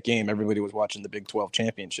at that game. Everybody was watching the Big 12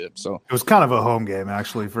 championship. So it was kind of a home game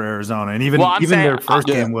actually for Arizona, and even their first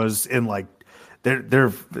game was in like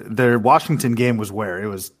their Washington game was where it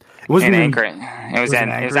wasn't in even, Anchorage.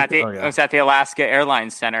 It was at the Alaska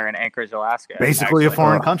Airlines Center in Anchorage, Alaska. Basically a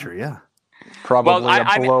foreign country, yeah. Probably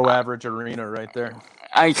below average arena right there.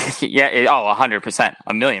 100%,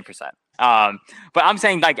 1,000,000%. But I'm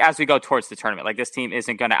saying, like, as we go towards the tournament, like, this team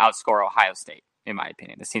isn't going to outscore Ohio State, in my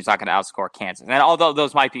opinion. This team's not going to outscore Kansas. And although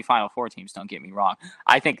those might be Final Four teams, don't get me wrong,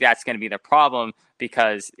 I think that's going to be the problem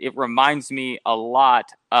because it reminds me a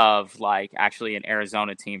lot of, like, actually an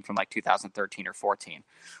Arizona team from, like, 2013 or 14,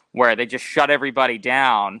 where they just shut everybody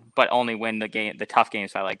down, but only win the tough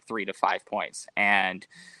games by, like, 3 to 5 points. And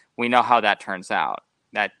we know how that turns out.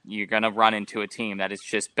 That you're going to run into a team that is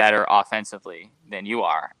just better offensively than you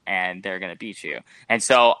are, and they're going to beat you. And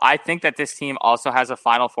so I think that this team also has a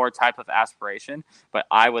Final Four type of aspiration, but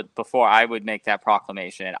before I would make that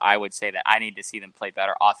proclamation, I would say that I need to see them play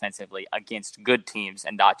better offensively against good teams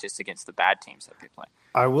and not just against the bad teams that they play.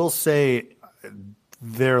 I will say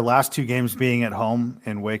their last 2 games being at home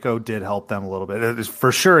in Waco did help them a little bit. It was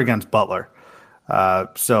for sure against Butler.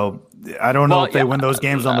 So I don't know if they win those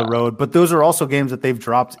games on the road, but those are also games that they've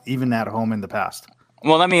dropped even at home in the past.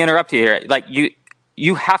 Well, let me interrupt you here. Like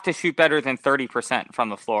you have to shoot better than 30% from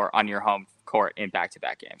the floor on your home court in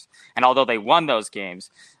back-to-back games. And although they won those games,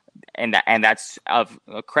 and that's of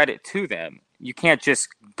a credit to them, you can't just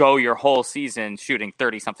go your whole season shooting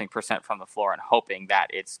 30-something% from the floor and hoping that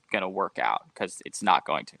it's going to work out, because it's not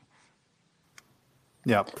going to.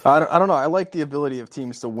 Yeah. I don't know. I like the ability of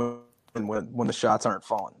teams to win when the shots aren't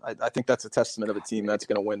falling. I think that's a testament of a team that's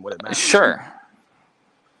going to win when it matters. Sure.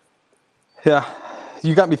 Yeah.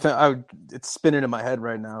 You got me it's spinning in my head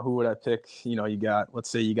right now. Who would I pick? Let's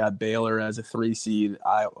say you got Baylor as a 3 seed,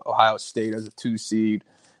 Ohio State as a 2 seed,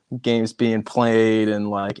 games being played in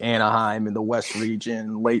like Anaheim in the West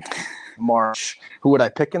region, late March. Who would I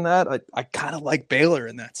pick in that? I kind of like Baylor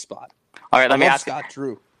in that spot. All right, let me ask Scott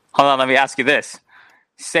Drew. Hold on, let me ask you this.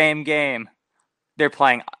 Same game. They're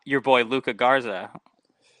playing your boy Luka Garza.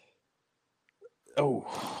 Oh,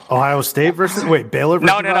 Ohio State versus Baylor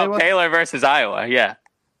versus Iowa? No, Baylor versus Iowa. Yeah.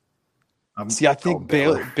 See, I think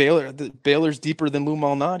Baylor's deeper than Lou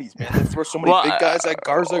Malnati's, man. They throw so many big guys at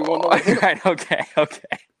Garza. You won't know what hit him. Right. Okay.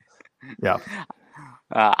 Yeah.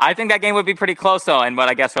 I think that game would be pretty close, though. And what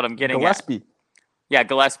I'm getting Gillespie. at. Yeah,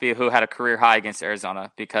 Gillespie, who had a career high against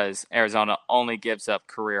Arizona, because Arizona only gives up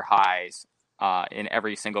career highs in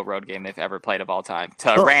every single road game they've ever played of all time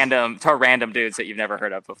to random dudes that you've never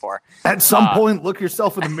heard of before. At some point, look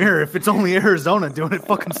yourself in the mirror. If it's only Arizona doing it,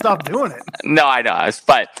 fucking stop doing it. No, I know.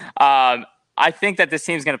 But I think that this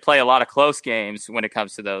team's going to play a lot of close games when it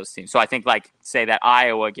comes to those teams. So I think, like, say that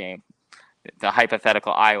Iowa game, the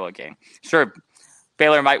hypothetical Iowa game. Sure,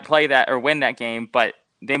 Baylor might play that or win that game, but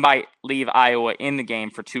they might leave Iowa in the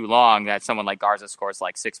game for too long that someone like Garza scores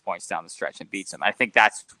like 6 points down the stretch and beats them. I think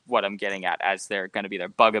that's what I'm getting at as they're going to be their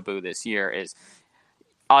bugaboo this year is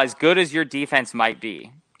as good as your defense might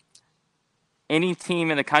be, any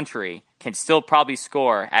team in the country can still probably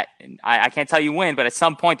score. I can't tell you when, but at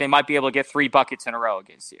some point they might be able to get 3 buckets in a row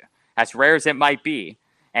against you. As rare as it might be.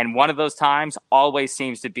 And one of those times always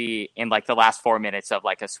seems to be in like the last 4 minutes of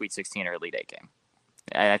like a Sweet 16 or Elite Eight game.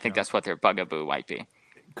 And I think that's what their bugaboo might be.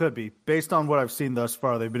 Could be. Based on what I've seen thus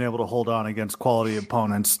far, they've been able to hold on against quality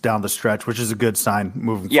opponents down the stretch, which is a good sign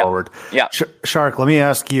moving forward. Yeah. Shark, let me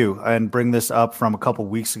ask you and bring this up from a couple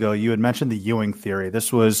weeks ago. You had mentioned the Ewing theory.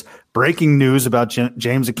 This was breaking news about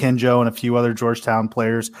James Akinjo and a few other Georgetown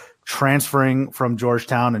players transferring from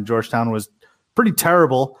Georgetown, and Georgetown was pretty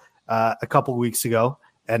terrible a couple weeks ago.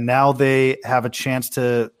 And now they have a chance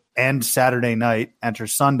to end Saturday night, enter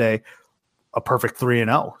Sunday, a perfect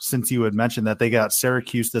 3-0, since you had mentioned that they got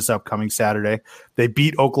Syracuse this upcoming Saturday. They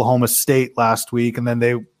beat Oklahoma State last week, and then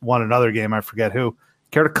they won another game. I forget who.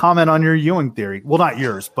 Care to comment on your Ewing theory? Well, not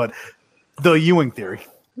yours, but the Ewing theory.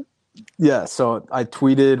 Yeah, so I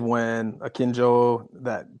tweeted when Akinjo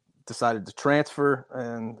that decided to transfer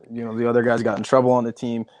and, the other guys got in trouble on the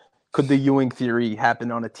team. Could the Ewing theory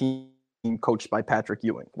happen on a team coached by Patrick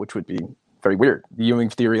Ewing, which would be very weird. The Ewing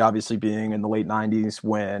theory obviously being in the late 90s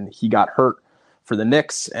when he got hurt for the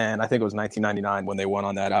Knicks, and I think it was 1999 when they went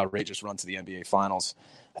on that outrageous run to the NBA Finals.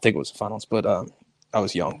 I think it was the Finals, but I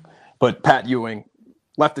was young. But Pat Ewing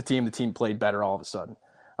left the team played better all of a sudden.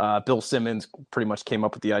 Bill Simmons pretty much came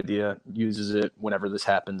up with the idea, uses it whenever this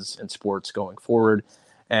happens in sports going forward.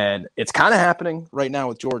 And it's kind of happening right now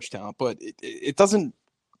with Georgetown, but it doesn't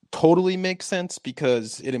totally make sense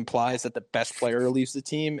because it implies that the best player leaves the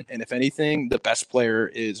team. And if anything, the best player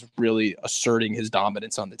is really asserting his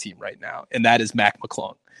dominance on the team right now. And that is Mac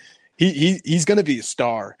McClung. He's going to be a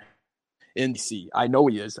star in DC. I know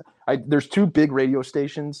he is. There's two big radio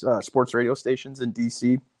stations, sports radio stations in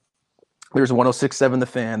DC. There's 106.7 The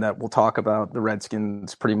Fan that will talk about the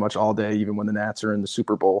Redskins pretty much all day, even when the Nats are in the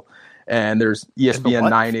Super Bowl. And there's ESPN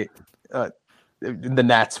 98. The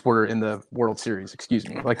Nats were in the World Series, excuse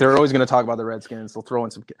me. Like, they're always going to talk about the Redskins. They'll throw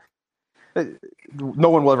in some – no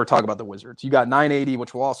one will ever talk about the Wizards. You got 980,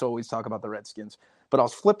 which will also always talk about the Redskins. But I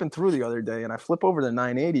was flipping through the other day, and I flip over to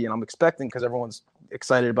 980, and I'm expecting, because everyone's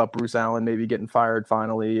excited about Bruce Allen maybe getting fired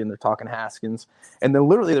finally, and they're talking Haskins. And then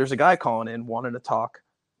literally there's a guy calling in wanting to talk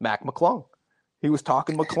Mac McClung. He was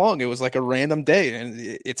talking McClung. It was like a random day,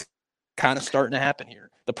 and it's kind of starting to happen here.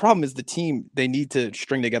 The problem is the team, they need to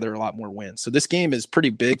string together a lot more wins. So this game is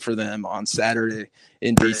pretty big for them on Saturday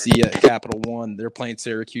in DC at Capital One. They're playing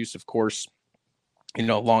Syracuse, of course,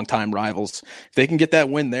 longtime rivals. If they can get that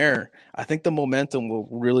win there, I think the momentum will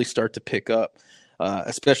really start to pick up,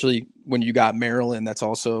 especially when you got Maryland.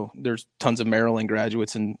 There's tons of Maryland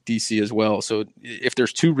graduates in DC as well. So if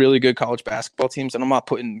there's two really good college basketball teams, and I'm not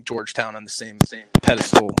putting Georgetown on the same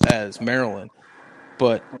pedestal as Maryland,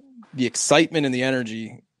 but the excitement and the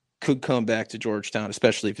energy could come back to Georgetown,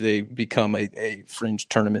 especially if they become a fringe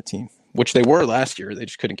tournament team, which they were last year. They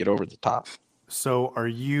just couldn't get over the top. So are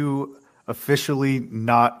you officially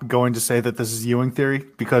not going to say that this is Ewing theory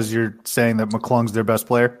because you're saying that McClung's their best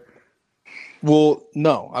player? Well,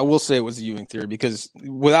 no, I will say it was a Ewing theory because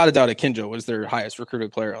without a doubt, Akinjo was their highest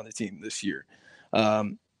recruited player on the team this year.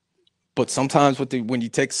 But sometimes when you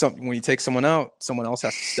take someone out, someone else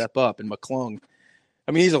has to step up. And McClung,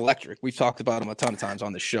 I mean, he's electric. We've talked about him a ton of times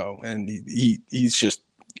on the show, and he's just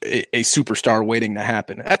a superstar waiting to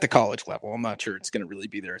happen at the college level. I'm not sure it's going to really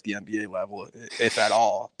be there at the NBA level, if at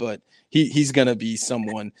all, but he's going to be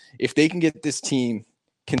someone. If they can get this team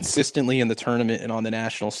consistently in the tournament and on the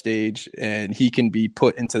national stage, and he can be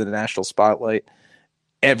put into the national spotlight,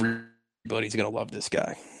 everybody's going to love this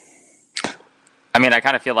guy. I mean, I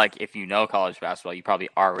kind of feel like if you know college basketball, you probably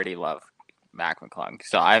already love Mac McClung.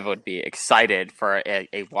 So I would be excited for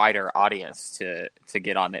a wider audience to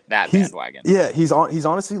get on that bandwagon. Yeah, he's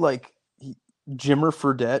honestly like Jimmer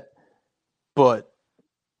Fredette, but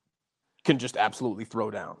can just absolutely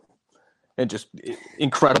throw down and just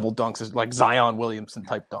incredible dunks, like Zion Williamson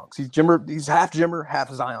type dunks. He's half Jimmer,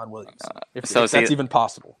 half Zion Williamson. If that's even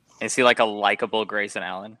possible. Is he like a likable Grayson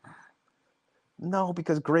Allen? No,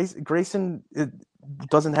 because Grayson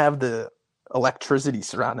doesn't have the electricity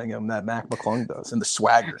surrounding him that Mac McClung does, and the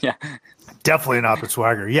swagger. Yeah, definitely not the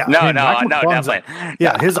swagger. Yeah, no, definitely.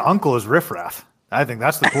 Yeah, his uncle is Riff Raff. I think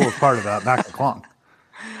that's the coolest part about Mac McClung.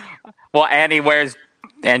 Well,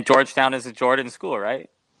 and Georgetown is a Jordan school, right?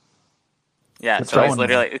 Yeah, That's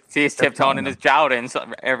so he's tiptoeing in his Jordans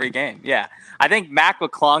every game. Yeah, I think Mac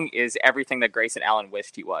McClung is everything that Grayson Allen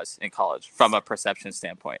wished he was in college from a perception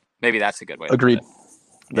standpoint. Maybe that's a good way to Agreed.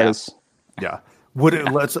 Put it. Yeah. Would it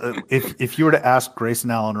if you were to ask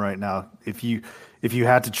Grayson Allen right now, if you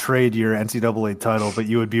had to trade your NCAA title, but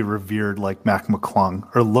you would be revered like Mac McClung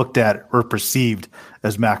or looked at or perceived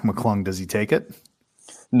as Mac McClung, does he take it?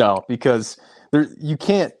 No, because you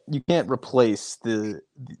can't replace the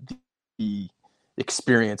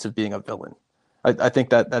experience of being a villain. I think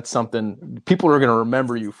that's something people are going to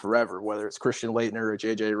remember you forever, whether it's Christian Laettner or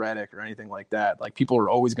JJ Redick or anything like that. Like, people are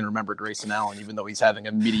always going to remember Grayson Allen, even though he's having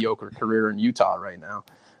a mediocre career in Utah right now.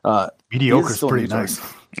 Mediocre is pretty nice.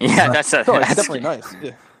 Yeah, that's definitely nice.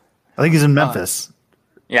 Yeah. I think he's in Memphis.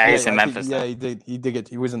 He's in Memphis. He did.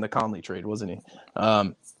 He was in the Conley trade, wasn't he?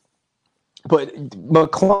 But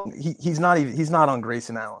McClung, he's not on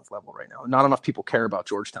Grayson Allen's level right now. Not enough people care about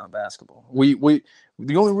Georgetown basketball.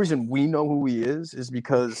 The only reason we know who he is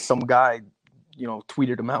because some guy,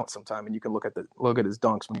 tweeted him out sometime, and you can look at his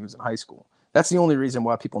dunks when he was in high school. That's the only reason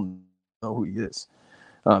why people know who he is.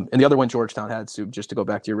 And the other one Georgetown had, Sue, just to go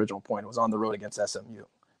back to your original point, was on the road against SMU,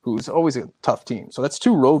 who's always a tough team. So that's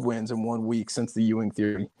 2 road wins in 1 week since the Ewing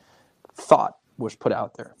theory thought was put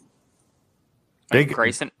out there. Big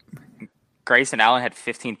Grayson Allen had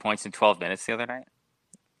 15 points in 12 minutes the other night.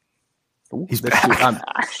 Ooh, he's back.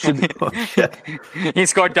 He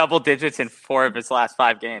scored double digits in 4 of his last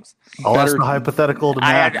 5 games. I'll ask the hypothetical to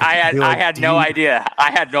Mac. I had no idea.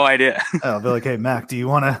 I'll be like, hey, Mac, do you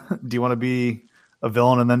want to be a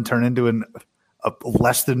villain and then turn into a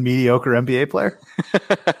less than mediocre NBA player?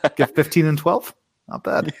 Get 15 and 12? Not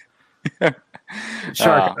bad.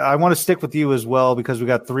 Shark, I want to stick with you as well because we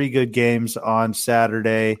got 3 good games on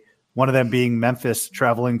Saturday. One of them being Memphis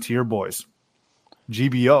traveling to your boys.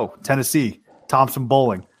 GBO, Tennessee, Thompson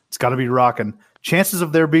Bowling. It's got to be rocking. Chances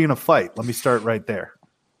of there being a fight. Let me start right there.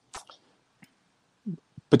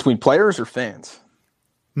 Between players or fans?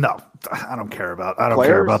 No, I don't care about. I don't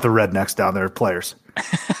Players? care about the rednecks down there. Players.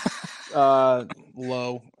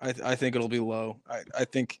 Low. I think it'll be low. I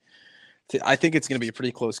think it's going to be a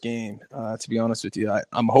pretty close game. To be honest with you,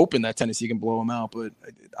 I'm hoping that Tennessee can blow them out, but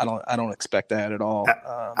I don't expect that at all.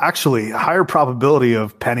 Actually, higher probability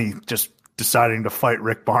of Penny just deciding to fight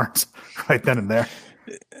Rick Barnes right then and there.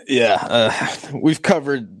 Yeah, we've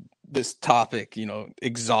covered this topic,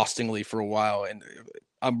 exhaustingly for a while, and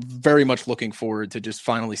I'm very much looking forward to just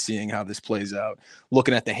finally seeing how this plays out.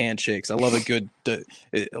 Looking at the handshakes, I love a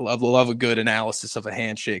good analysis of a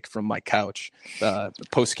handshake from my couch.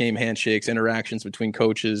 Post-game handshakes, interactions between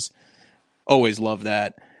coaches, always love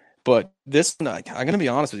that. But this night, I'm going to be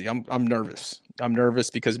honest with you, I'm nervous. I'm nervous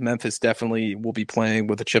because Memphis definitely will be playing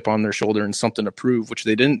with a chip on their shoulder and something to prove, which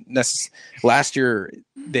they didn't necessarily. Last year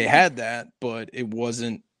they had that, but it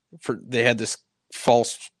wasn't for. They had this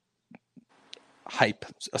false hype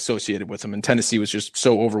associated with them, and Tennessee was just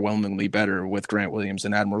so overwhelmingly better with Grant Williams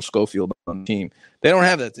and Admiral Schofield on the team. They don't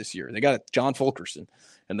have that this year. They got John Fulkerson,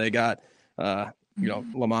 and they got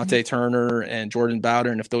Lamonte Turner and Jordan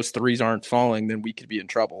Bowder, and if those threes aren't falling, then we could be in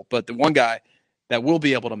trouble. But the one guy that will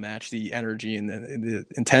be able to match the energy and the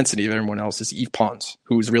intensity of everyone else is Yves Pons,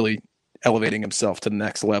 who is really elevating himself to the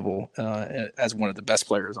next level as one of the best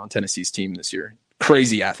players on Tennessee's team this year.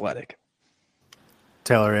 Crazy athletic.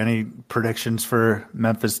 Taylor, any predictions for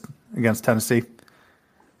Memphis against Tennessee?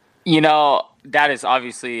 That is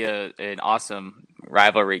obviously an awesome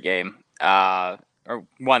rivalry game, or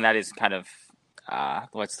one that is kind of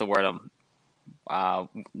what's the word I'm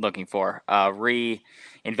looking for?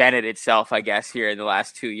 Reinvented itself, I guess, here in the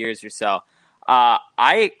last 2 years or so.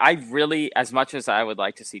 I really, as much as I would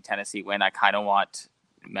like to see Tennessee win, I kind of want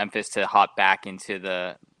Memphis to hop back into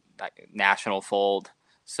the national fold,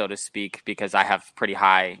 so to speak, because I have pretty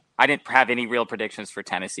high. I didn't have any real predictions for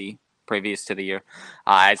Tennessee previous to the year.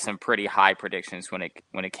 I had some pretty high predictions when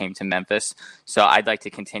it came to Memphis. So I'd like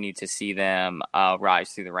to continue to see them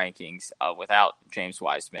rise through the rankings without James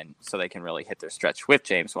Wiseman, so they can really hit their stretch with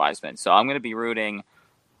James Wiseman. So I'm going to be rooting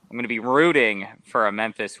for a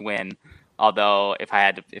Memphis win. Although if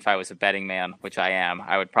I was a betting man, which I am,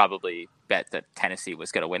 I would probably bet that Tennessee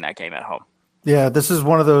was going to win that game at home. Yeah, this is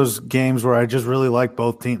one of those games where I just really like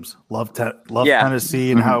both teams. Love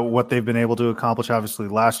Tennessee and what they've been able to accomplish, obviously,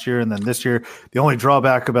 last year and then this year. The only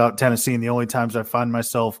drawback about Tennessee and the only times I find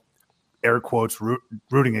myself, air quotes,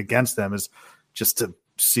 rooting against them is just to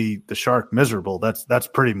see the Shark miserable. That's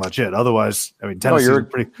pretty much it. Otherwise, I mean, Tennessee is a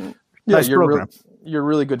pretty nice program. You're a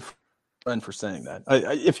really good friend for saying that.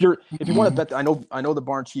 If you want to bet, I know the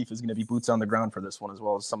Barn Chief is going to be boots on the ground for this one, as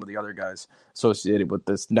well as some of the other guys associated with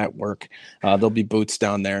this network. There'll be boots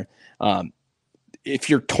down there. If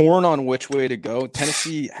you're torn on which way to go,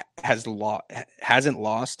 Tennessee hasn't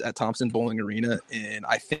lost at Thompson Bowling Arena, and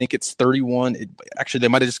I think it's 31. Actually, they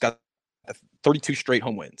might have just got 32 straight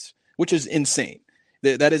home wins, which is insane.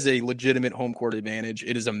 That is a legitimate home court advantage.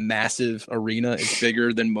 It is a massive arena. It's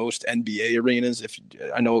bigger than most NBA arenas.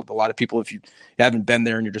 I know a lot of people, if you haven't been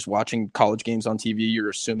there and you're just watching college games on TV, you're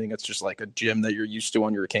assuming it's just like a gym that you're used to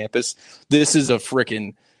on your campus. This is a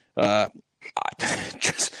freaking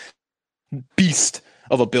just beast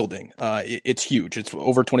of a building. It's huge. It's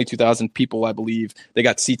over 22,000 people, I believe. They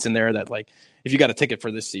got seats in there that, like, if you got a ticket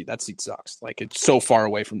for this seat, that seat sucks. Like, it's so far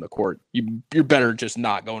away from the court. You're better just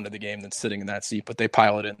not going to the game than sitting in that seat, but they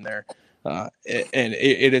pile it in there. And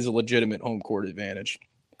it is a legitimate home court advantage.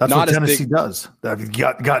 That's not what Tennessee does. They've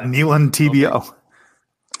got Neyland TBO.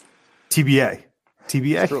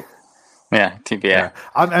 TBA. True. Yeah, TBA. Yeah.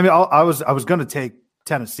 I was going to take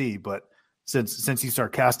Tennessee, but since you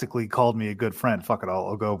sarcastically called me a good friend, fuck it,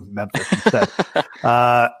 I'll go Memphis instead.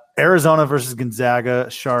 Arizona versus Gonzaga,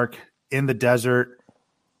 Shark in the desert.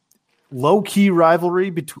 Low-key rivalry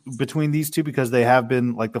between these two because they have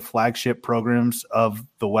been like the flagship programs of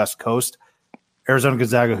the West Coast. Arizona,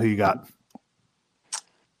 Gonzaga, who you got?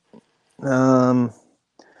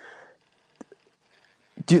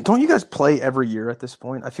 Don't you guys play every year at this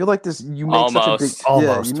point? I feel like you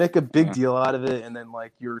make a big deal out of it, and then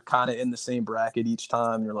like you're kind of in the same bracket each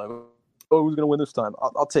time. You're like, oh, who's gonna win this time?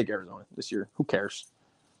 I'll take Arizona this year. Who cares?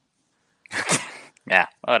 Yeah,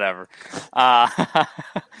 whatever.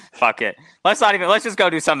 fuck it. Let's just go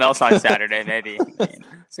do something else on Saturday, maybe.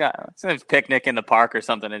 Let's picnic in the park or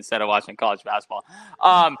something instead of watching college basketball.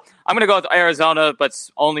 I'm going to go with Arizona, but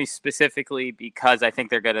only specifically because I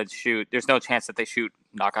think they're going to shoot. There's no chance that they shoot,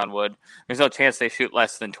 knock on wood. There's no chance they shoot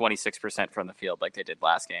less than 26% from the field like they did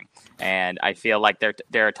last game. And I feel like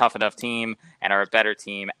they're a tough enough team and are a better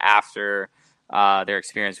team after their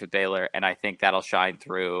experience with Baylor, and I think that'll shine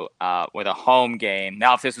through with a home game.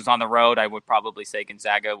 Now, if this was on the road, I would probably say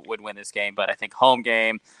Gonzaga would win this game, but I think home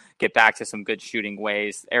game, get back to some good shooting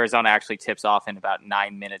ways. Arizona actually tips off in about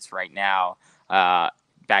 9 minutes right now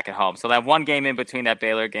back at home. So they have one game in between that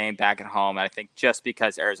Baylor game back at home, and I think just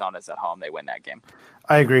because Arizona's at home, they win that game.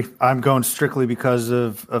 I agree. I'm going strictly because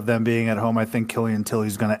of them being at home. I think Killian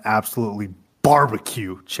Tilly's going to absolutely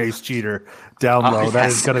barbecue Chase Jeter down low. That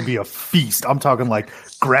is going to be a feast. I'm talking like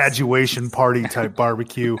graduation party type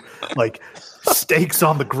barbecue, like steaks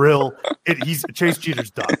on the grill. Chase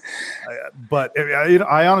Jeter's done. But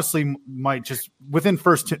I honestly might just within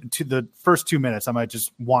the first 2 minutes, I might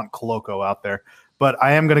just want Coloco out there. But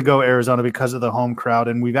I am going to go Arizona because of the home crowd,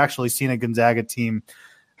 and we've actually seen a Gonzaga team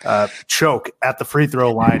choke at the free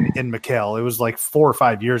throw line in McHale. It was like 4 or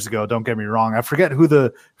 5 years ago. Don't get me wrong. I forget who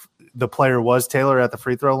the player was, Taylor, at the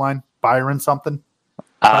free throw line. Byron something?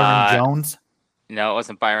 Byron Jones? No, it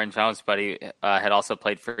wasn't Byron Jones, but he had also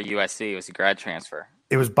played for USC. It was a grad transfer.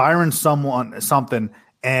 It was Byron something,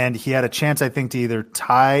 and he had a chance, I think, to either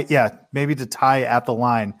tie, maybe to tie at the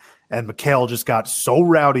line, and McHale just got so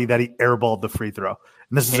rowdy that he airballed the free throw.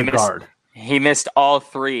 And this is a guard. He missed all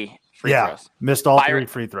three free throws. Missed all 3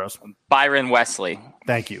 free throws. Byron Wesley.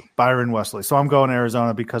 Thank you, Byron Wesley. So I'm going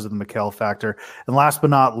Arizona because of the McHale factor. And last but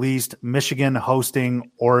not least, Michigan hosting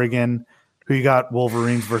Oregon. Who you got,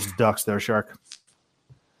 Wolverines versus Ducks there, Shark?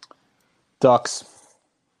 Ducks.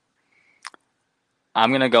 I'm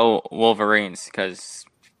going to go Wolverines because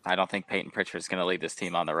I don't think Peyton Pritchard is going to lead this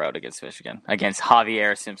team on the road against Michigan, against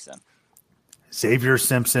Javier Simpson. Xavier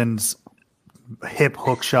Simpson's hip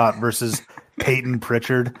hook shot versus Peyton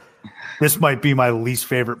Pritchard. This might be my least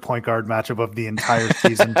favorite point guard matchup of the entire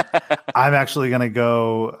season. I'm actually going to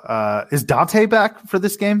go is Dante back for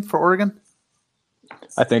this game for Oregon?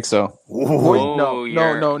 I think so. No,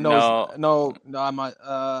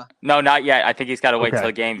 not yet. I think he's got to wait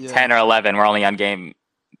till game 10 or 11. We're only on game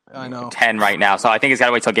 10 right now, so I think he's got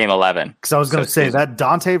to wait till game 11. Because I was going to say that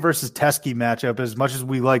Dante versus Teskey matchup, as much as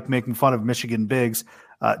we like making fun of Michigan bigs,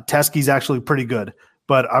 Teskey's actually pretty good.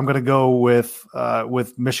 But I'm going to go with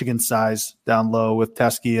Michigan size down low with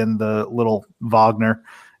Teskey and the little Wagner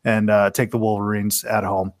and take the Wolverines at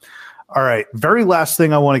home. All right, very last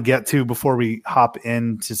thing I want to get to before we hop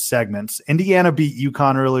into segments. Indiana beat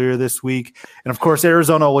UConn earlier this week. And, of course,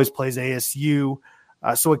 Arizona always plays ASU.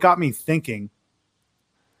 So it got me thinking,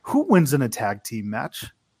 who wins in a tag team match?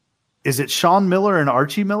 Is it Sean Miller and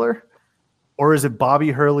Archie Miller? Or is it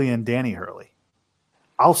Bobby Hurley and Danny Hurley?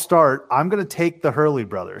 I'll start. I'm going to take the Hurley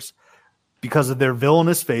brothers because of their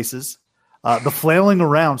villainous faces, the flailing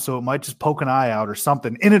around, so it might just poke an eye out or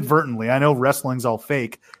something inadvertently. I know wrestling's all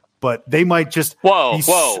fake, but they might just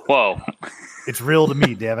whoa. It's real to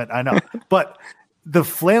me, damn it. I know. But the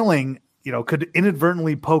flailing, could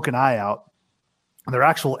inadvertently poke an eye out. They're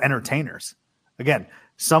actual entertainers. Again,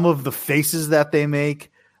 some of the faces that they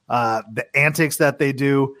make, the antics that they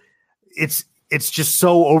do, it's just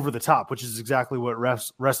so over the top, which is exactly what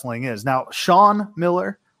wrestling is. Now, Sean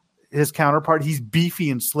Miller, his counterpart, he's beefy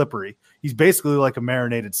and slippery. He's basically like a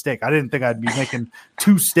marinated steak. I didn't think I'd be making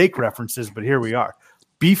 2 steak references, but here we are.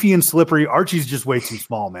 Beefy and slippery. Archie's just way too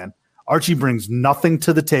small, man. Archie brings nothing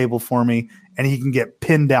to the table for me, and he can get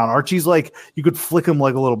pinned down. Archie's like, you could flick him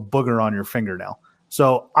like a little booger on your fingernail.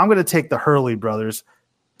 So I'm going to take the Hurley brothers.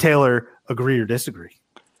 Taylor, agree or disagree?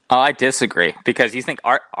 Oh, I disagree because you think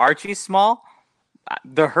Archie's small?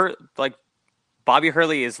 Bobby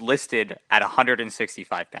Hurley is listed at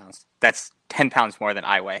 165 pounds. That's 10 pounds more than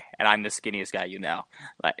I weigh, and I'm the skinniest guy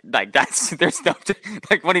Like that's there's no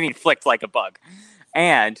like. What do you mean flicked like a bug?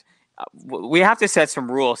 And we have to set some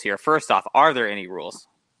rules here. First off, are there any rules,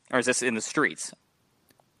 or is this in the streets?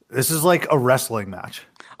 This is like a wrestling match.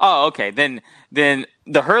 Oh, okay. Then the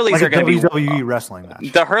Hurleys are going to be WWE wrestling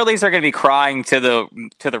match. The Hurleys are going to be crying to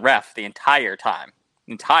the ref the entire time.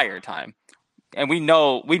 And we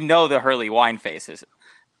know the Hurley wine faces.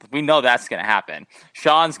 We know that's going to happen.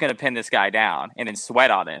 Sean's going to pin this guy down and then sweat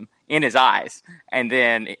on him in his eyes. And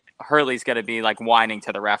then Hurley's going to be like whining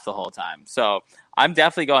to the ref the whole time. So I'm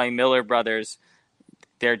definitely going Miller brothers.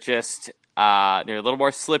 They're just they're a little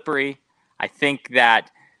more slippery. I think that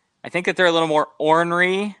they're a little more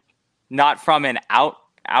ornery, not from an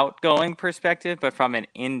outgoing perspective, but from an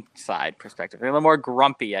inside perspective. They're a little more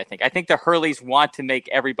grumpy, I think. I think the Hurleys want to make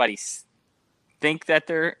everybody think that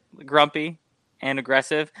they're grumpy and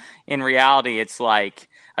aggressive. In reality, it's like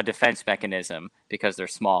a defense mechanism because they're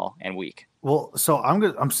small and weak. Well, so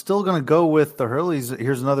I'm still gonna go with the Hurleys.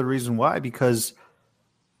 Here's another reason why: because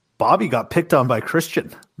Bobby got picked on by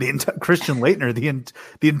Christian Laettner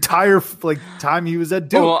the entire time he was at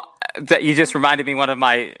Duke. Well, you just reminded me one of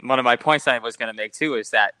my points I was going to make too is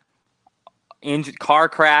that car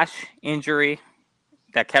crash injury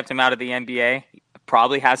that kept him out of the NBA.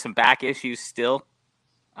 Probably has some back issues still.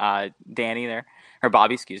 Danny there, or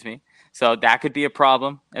Bobby, excuse me. So that could be a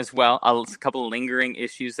problem as well. A couple of lingering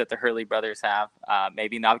issues that the Hurley brothers have.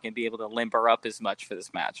 Maybe not going to be able to limber up as much for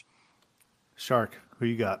this match. Shark, who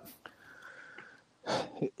you got?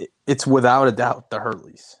 It's without a doubt the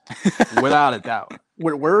Hurleys. Without a doubt.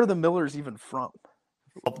 Where are the Millers even from?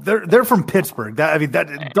 They're from Pittsburgh.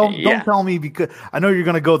 Don't tell me, because I know you're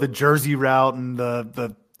going to go the Jersey route and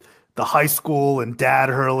the high school and Dad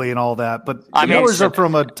Hurley and all that, but the Millers are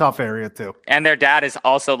from a tough area too. And their dad is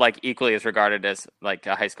also equally as regarded as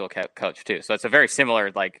a high school coach too. So it's a very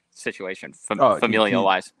similar situation familial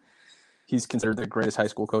wise. He's considered the greatest high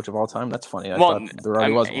school coach of all time. That's funny. I thought there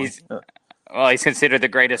already was one. Well, he's considered the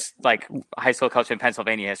greatest high school coach in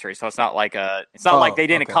Pennsylvania history. So it's not like they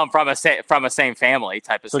didn't come from a same family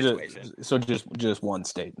type of situation. Just one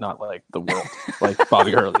state, not like the world, like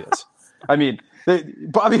Bobby Hurley is. I mean, the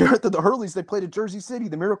Hurleys, they played at Jersey City,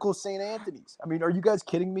 the Miracle of St. Anthony's. I mean, are you guys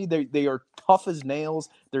kidding me? They are tough as nails.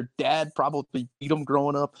 Their dad probably beat them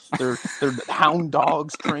growing up. They're hound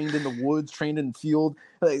dogs trained in the woods, trained in the field.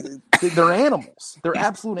 They're animals. They're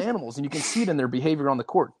absolute animals, and you can see it in their behavior on the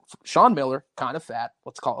court. Sean Miller, kind of fat.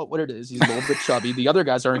 Let's call it what it is. He's a little bit chubby. The other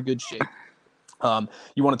guys are in good shape.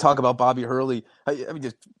 You want to talk about Bobby Hurley?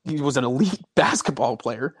 He was an elite basketball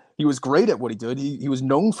player. He was great at what he did. He was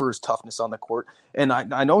known for his toughness on the court. And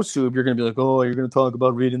I know, Sub, you're going to be like, oh, you're going to talk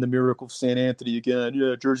about reading the Miracle of St. Anthony again.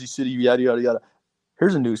 Yeah, Jersey City, yada, yada, yada.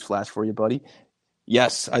 Here's a news flash for you, buddy.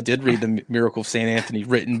 Yes, I did read the Miracle of St. Anthony,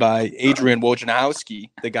 written by Adrian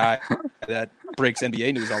Wojnarowski, the guy that breaks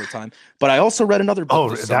NBA news all the time. But I also read another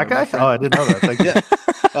book. Oh, that guy? Oh, I didn't know that.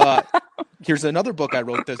 Yeah. Here's another book I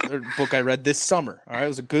read this summer. All right, it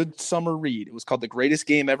was a good summer read. It was called The Greatest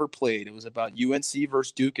Game Ever Played. It was about UNC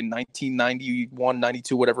versus Duke in 1991,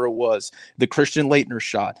 92, whatever it was. The Christian Laettner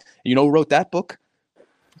shot. You know who wrote that book?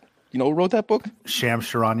 Shams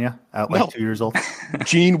Charania, 2 years old.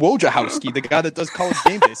 Gene Wojciechowski, the guy that does College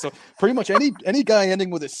Game Day. So pretty much any guy ending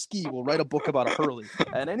with a ski will write a book about a Hurley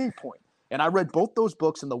at any point. And I read both those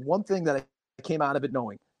books, and the one thing that I came out of it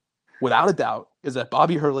knowing, without a doubt, is that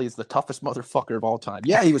Bobby Hurley is the toughest motherfucker of all time.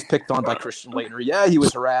 Yeah, he was picked on by Christian Laettner. Yeah, he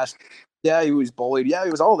was harassed. Yeah, he was bullied. Yeah, he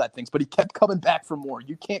was all that things, but he kept coming back for more.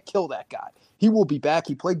 You can't kill that guy. He will be back.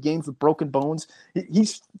 He played games with broken bones. He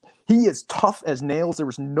is tough as nails. There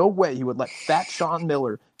was no way he would let fat Sean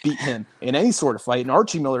Miller beat him in any sort of fight. And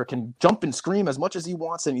Archie Miller can jump and scream as much as he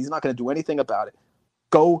wants, and he's not going to do anything about it.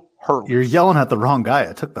 Go Hurley. You're yelling at the wrong guy.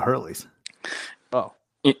 I took the Hurleys. Oh.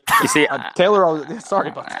 You see, Taylor, sorry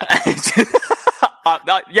about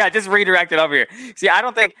that. Yeah, just redirect it over here. See, I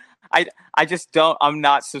don't think I'm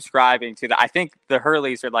not subscribing to that. I think the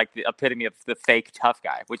Hurleys are like the epitome of the fake tough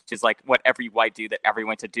guy, which is like what every white dude that ever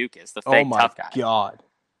went to Duke is, the fake tough guy. Oh my God.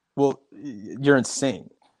 Well, you're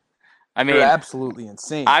insane. I mean, you're absolutely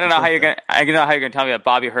insane. I don't know how you're gonna tell me that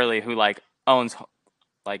Bobby Hurley, who owns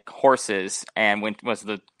horses and was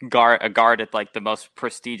a guard at the most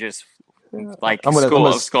prestigious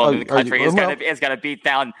school in the country, is gonna beat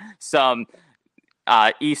down some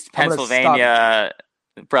East Pennsylvania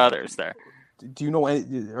brothers there. Do you know?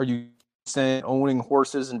 Are you saying owning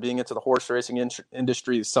horses and being into the horse racing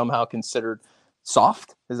industry is somehow considered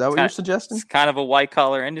soft? Is that what you're suggesting? It's kind of a white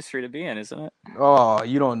collar industry to be in, isn't it? Oh,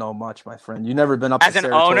 you don't know much, my friend. You've never been up as to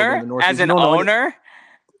an owner. As an owner.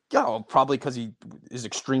 Yeah, probably because he is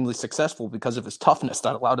extremely successful because of his toughness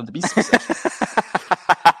that allowed him to be successful.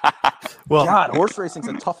 Well, God, horse racing's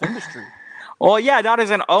a tough industry. Well, yeah, not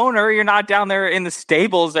as an owner. You're not down there in the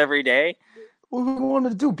stables every day. What do we want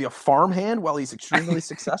to do? Be a farmhand while he's extremely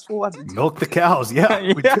successful? Milk the cows. Yeah,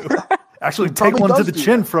 we do. Actually, take one to the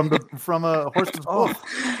chin from a horse's hoof.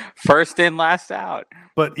 First in, last out.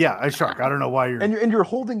 But yeah, Shark, I don't know why you're and you're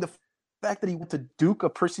holding the fact that he went to Duke, a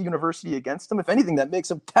prissy university, against him. If anything, that makes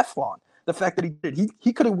him Teflon. The fact that he did,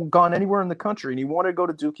 he could have gone anywhere in the country, and he wanted to go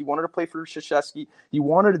to Duke. He wanted to play for Krzyzewski. He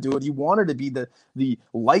wanted to do it. He wanted to be the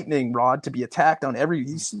lightning rod to be attacked on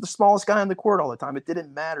he's the smallest guy on the court all the time. It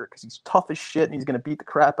didn't matter because he's tough as shit, and he's going to beat the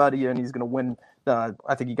crap out of you, and he's going to win.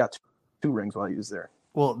 I think he got two rings while he was there.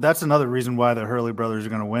 Well, that's another reason why the Hurley brothers are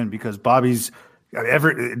going to win, because WWE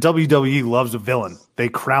loves a villain. They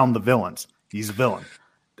crown the villains. He's a villain.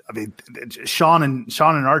 I mean, Sean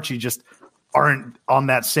and Archie just aren't on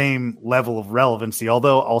that same level of relevancy.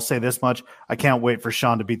 Although I'll say this much, I can't wait for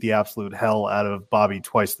Sean to beat the absolute hell out of Bobby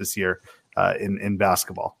twice this year in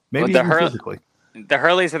basketball. Maybe even physically. The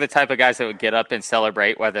Hurleys are the type of guys that would get up and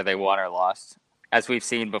celebrate whether they won or lost. As we've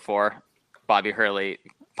seen before, Bobby Hurley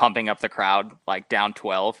pumping up the crowd like down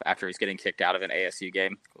 12 after he's getting kicked out of an ASU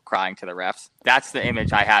game, crying to the refs. That's the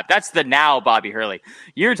image I have. That's the now Bobby Hurley.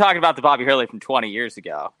 You're talking about the Bobby Hurley from 20 years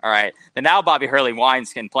ago. All right. The now Bobby Hurley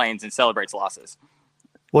whines, complains, and celebrates losses.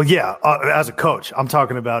 Well, yeah, as a coach, I'm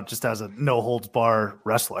talking about just as a no holds bar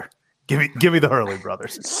wrestler. Give me the Hurley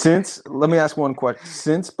brothers. Let me ask one question.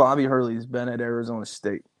 Since Bobby Hurley's been at Arizona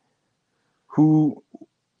State,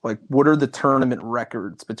 what are the tournament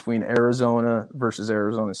records between Arizona versus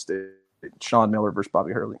Arizona State? Sean Miller versus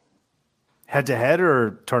Bobby Hurley. Head-to-head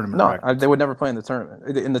or tournament records? No, they would never play in the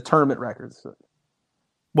tournament. In the tournament records.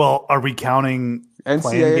 Well, are we counting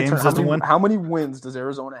NCAA games as a win? How many wins does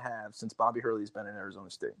Arizona have since Bobby Hurley's been in Arizona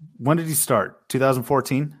State? When did he start?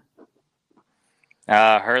 2014?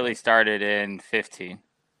 Hurley started in 15.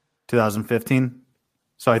 2015?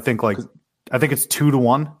 So I think it's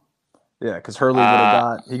 2-1. Yeah, because Hurley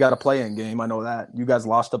got a play-in game. I know that. You guys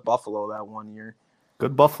lost to Buffalo that one year.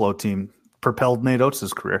 Good Buffalo team. Propelled Nate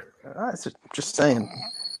Oates' career. Just saying.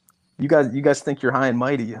 You guys think you're high and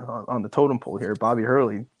mighty on the totem pole here. Bobby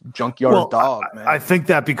Hurley, junkyard dog, man. I think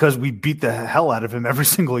that because we beat the hell out of him every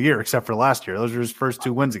single year except for last year. Those are his first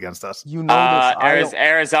 2 wins against us. You know this.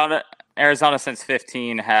 Arizona since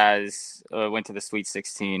 15 has went to the Sweet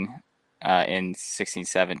 16 in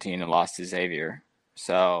 16-17 and lost to Xavier.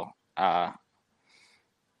 So that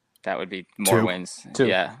would be more wins. 2.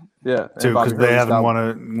 Yeah. 2 because they haven't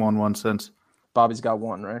won one since. Bobby's got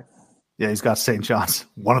 1, right? Yeah, he's got St. John's.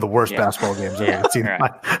 One of the worst basketball games I've ever seen.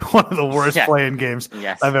 Right. One of the worst playing games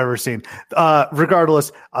I've ever seen.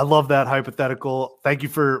 Regardless, I love that hypothetical. Thank you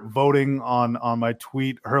for voting on my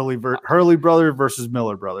tweet, Hurley brother versus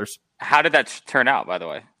Miller brothers. How did that turn out, by the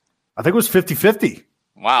way? I think it was 50-50.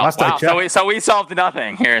 Wow. So we solved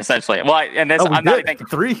nothing here, essentially. Well, I'm not thinking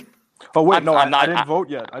 3. Oh wait, I didn't vote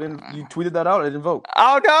yet. You tweeted that out. I didn't vote.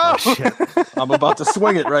 Oh no! Shit. I'm about to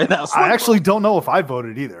swing it right now. I actually don't know if I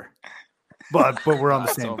voted either, but we're on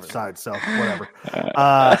the same side, so whatever.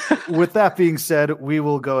 With that being said, we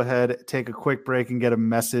will go ahead, take a quick break, and get a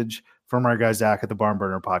message from our guy Zach at the Barn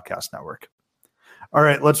Burner Podcast Network. All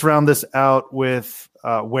right, let's round this out with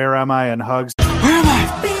Where Am I and Hugs. Where am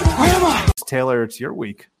I? Taylor, it's your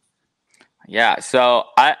week. Yeah, so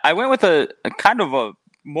I went with a kind of a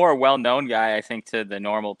more well-known guy, I think, to the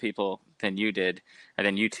normal people than you did, or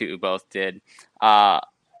than you two both did.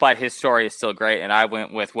 But his story is still great, and I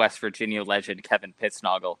went with West Virginia legend Kevin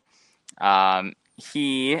Pittsnogle.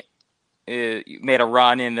 He made a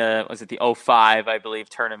run in the 05, I believe,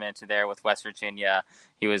 tournament there with West Virginia.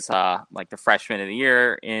 He was like the freshman of the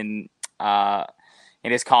year in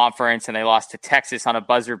his conference, and they lost to Texas on a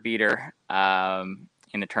buzzer beater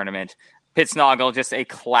in the tournament. Pittsnogle, just a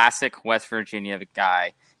classic West Virginia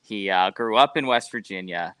guy. He grew up in West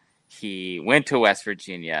Virginia. He went to West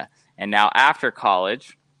Virginia. And now after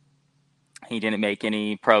college, he didn't make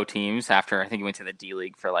any pro teams after I think he went to the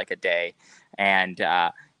D-League for like a day. And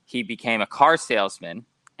he became a car salesman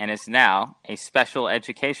and is now a special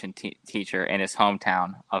education teacher in his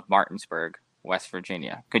hometown of Martinsburg, West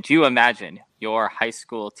Virginia. Could you imagine your high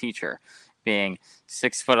school teacher being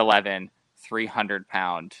 6'11",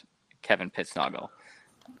 300-pound Kevin Pittsnogle?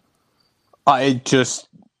 I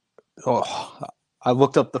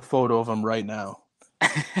looked up the photo of him right now.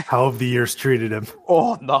 How have the years treated him?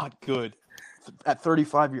 Oh, not good. At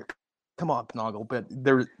 35 years, come on, Pittsnogle. But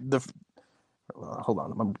hold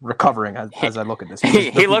on, I'm recovering as I look at this.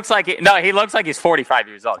 He looks like he's 45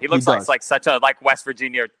 years old. He looks like such a West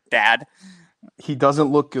Virginia dad. He doesn't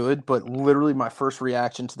look good, but literally my first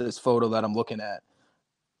reaction to this photo that I'm looking at,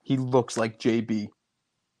 he looks like JB.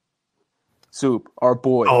 Soup, our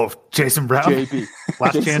boy. Oh, Jason Brown? JB.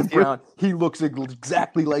 Last Chance Brown. He looks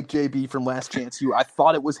exactly like JB from Last Chance U. I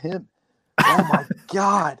thought it was him. Oh, my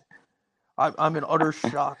God. I'm in utter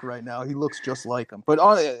shock right now. He looks just like him. But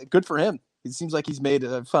good for him. It seems like he's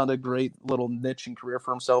found a great little niche and career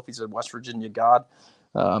for himself. He's a West Virginia god.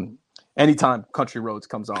 Anytime Country Roads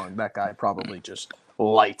comes on, that guy probably just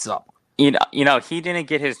lights up. You know, he didn't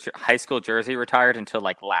get his high school jersey retired until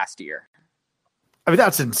like last year. I mean,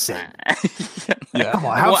 that's insane. Yeah. Come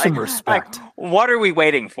on, have some respect. What are we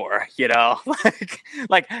waiting for? You know,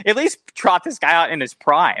 like at least trot this guy out in his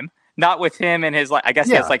prime. not with him and his like. I guess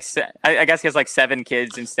he has like I guess he has like 7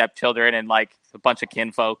 kids and stepchildren and like a bunch of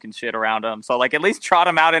kinfolk and shit around him. So like at least trot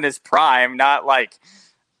him out in his prime, not like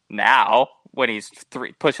now when he's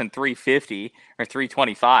pushing 350 or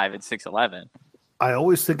 325 at 6'11". I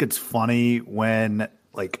always think it's funny when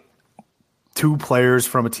like 2 players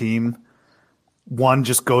from a team, one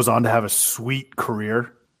just goes on to have a sweet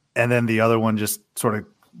career, and then the other one just sort of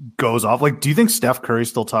goes off. Like, do you think Steph Curry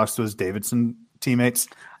still talks to his Davidson teammates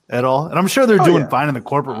at all? And I'm sure they're doing fine in the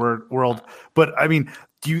corporate world, but I mean,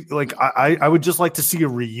 do you like? I would just like to see a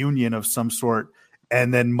reunion of some sort,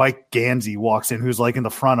 and then Mike Gansey walks in, who's like in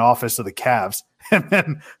the front office of the Cavs, and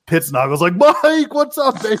then Pittsnoggle's like, Mike, what's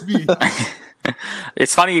up, baby?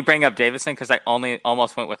 It's funny you bring up Davidson because I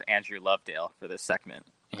almost went with Andrew Lovedale for this segment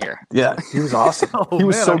here. Yeah, he was awesome. He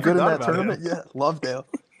was so good in that tournament. Yeah, Lovedale.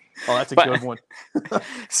 Oh, that's a good one.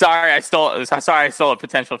 Sorry, I stole a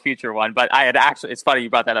potential future one, but I had actually. It's funny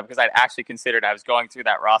you brought that up because I'd actually considered. I was going through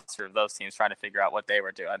that roster of those teams trying to figure out what they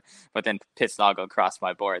were doing, but then Pittsnogle crossed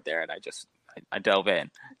my board there, and I dove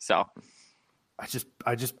in. So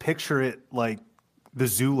I just picture it like the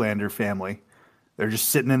Zoolander family. They're just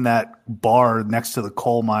sitting in that bar next to the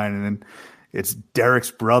coal mine, and it's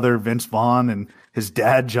Derek's brother, Vince Vaughn, and his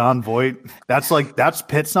dad, John Voight. That's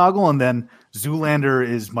Pittsnogle, and then Zoolander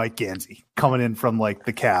is Mike Gansey coming in from like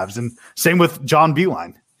the Cavs, and same with John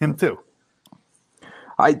Beeline, him too.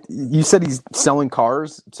 You said he's selling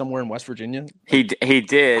cars somewhere in West Virginia. He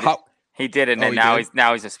did. He did, and then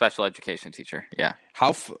now he's a special education teacher. Yeah.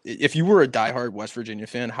 If you were a diehard West Virginia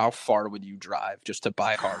fan, how far would you drive just to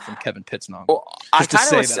buy a car from Kevin Pittsnogle? Well, just to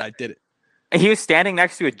say that I did it. He was standing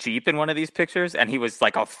next to a Jeep in one of these pictures, and he was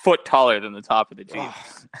like a foot taller than the top of the Jeep.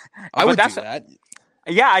 I would do that.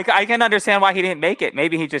 Yeah, I can understand why he didn't make it.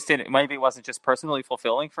 Maybe he just didn't. Maybe it wasn't just personally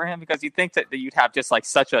fulfilling for him because you'd think that you'd have just like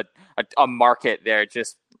such a market there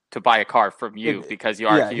just to buy a car from you because you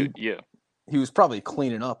are cute. He was probably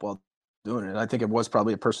cleaning up while doing it. I think it was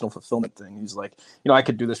probably a personal fulfillment thing. He's like, I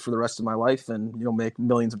could do this for the rest of my life and make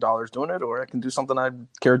millions of dollars doing it, or I can do something I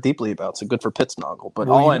care deeply about. So good for Pittsnogle. But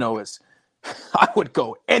all I know is I would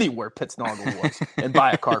go anywhere Pittsnogle was and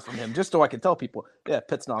buy a car from him just so I could tell people, yeah,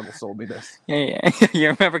 Pittsnogle sold me this. Yeah. You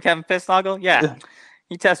remember Kevin Pittsnogle? Yeah.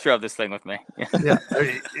 He test drove this thing with me. Yeah.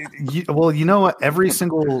 Well, you know what? Every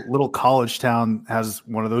single little college town has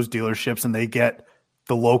one of those dealerships, and they get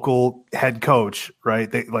the local head coach,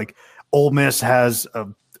 right? They like Ole Miss has a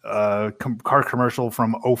car commercial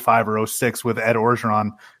from 05 or 06 with Ed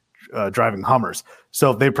Orgeron driving Hummers.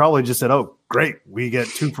 So they probably just said, oh, great, we get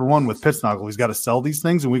 2 for 1 with Pittsnogle. He's got to sell these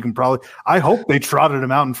things, and we can probably – I hope they trotted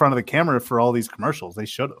him out in front of the camera for all these commercials. They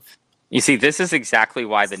should have. You see, this is exactly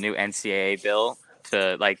why the new NCAA bill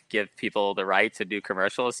to like give people the right to do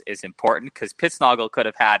commercials is important, because Pittsnogle could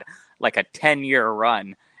have had like a 10-year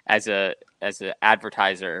run as an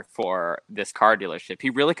advertiser for this car dealership. He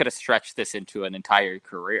really could have stretched this into an entire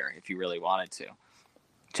career if he really wanted to.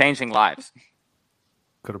 Changing lives.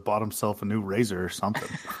 Could have bought himself a new razor or something.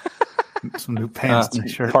 Some new pants,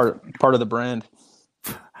 t-shirt. Part of the brand.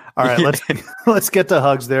 All right, let's get to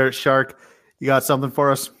hugs there. Shark, you got something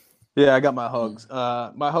for us? Yeah, I got my hugs.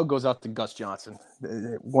 My hug goes out to Gus Johnson,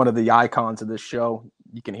 one of the icons of this show.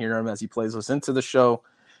 You can hear him as he plays us into the show.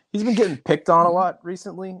 He's been getting picked on a lot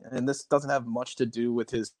recently, and this doesn't have much to do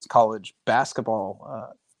with his college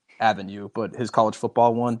basketball avenue, but his college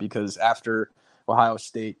football one, because after Ohio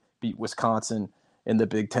State beat Wisconsin in the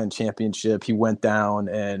Big Ten championship, he went down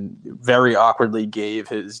and very awkwardly gave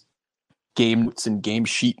his game notes and game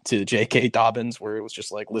sheet to J.K. Dobbins, where it was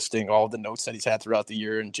just like listing all the notes that he's had throughout the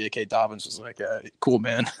year, and J.K. Dobbins was like, cool,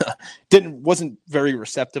 man. Wasn't very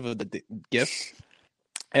receptive of the gift.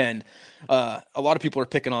 And a lot of people are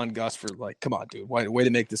picking on Gus for like, come on, dude, way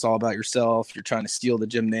to make this all about yourself. You're trying to steal the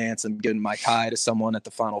Jim Nance and giving my tie to someone at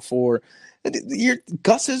the Final Four.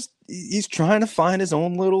 Gus he's trying to find his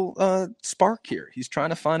own little spark here. He's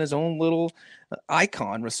trying to find his own little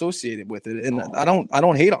icon associated with it. And I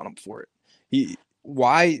don't hate on him for it.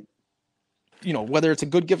 Whether it's a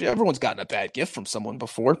good gift, everyone's gotten a bad gift from someone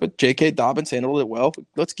before, but J.K. Dobbins handled it well.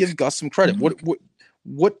 Let's give Gus some credit.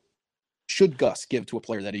 What should Gus give to a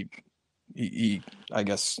player that he I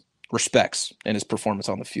guess respects in his performance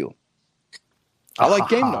on the field? I like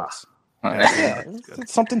game notes. Yeah,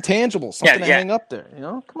 it's something tangible, something to hang up there.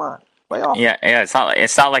 Come on, way off. Yeah. It's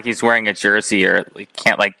not like he's wearing a jersey or he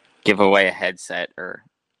can't like give away a headset or.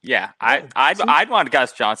 Yeah, I'd want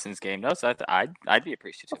Gus Johnson's game notes. I'd be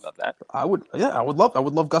appreciative of that. I would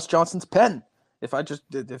love Gus Johnson's pen.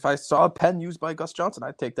 If I saw a pen used by Gus Johnson,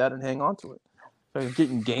 I'd take that and hang on to it.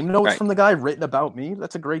 Getting game notes from the guy written about me,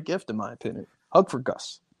 that's a great gift in my opinion. Hug for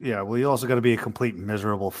Gus. Yeah, well, you also got to be a complete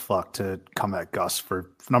miserable fuck to come at Gus for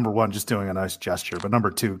number one, just doing a nice gesture, but number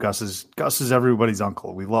two, Gus is everybody's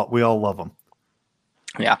uncle. We all love him.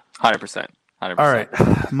 Yeah, 100%. All right,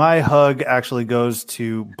 my hug actually goes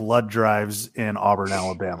to blood drives in Auburn,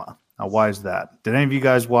 Alabama. Now, why is that? Did any of you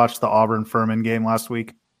guys watch the Auburn-Furman game last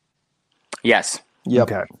week? Yes.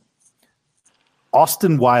 Yep. Okay.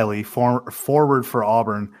 Austin Wiley, forward for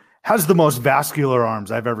Auburn, has the most vascular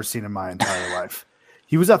arms I've ever seen in my entire life.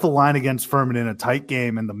 He was at the line against Furman in a tight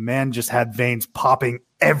game, and the man just had veins popping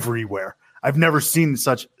everywhere. I've never seen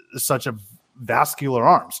such a vascular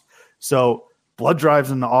arms. So blood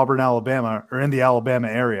drives in the Auburn, Alabama, or in the Alabama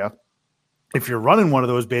area. If you're running one of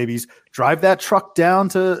those babies, drive that truck down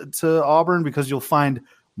to Auburn because you'll find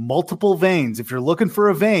multiple veins. If you're looking for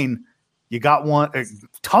a vein, you got one,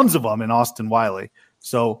 tons of them in Austin Wiley.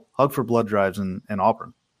 So hug for blood drives in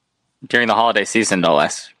Auburn. During the holiday season, no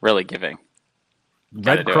less. Really giving.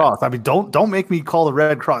 Red Cross. I mean, don't make me call the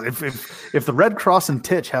Red Cross. If the Red Cross and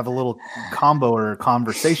Titch have a little combo or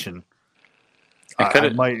conversation,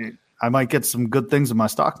 I might get some good things in my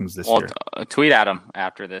stockings this year. Tweet at him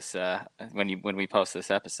after this when we post this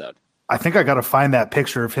episode. I think I got to find that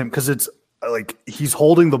picture of him because it's like he's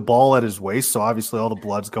holding the ball at his waist, so obviously all the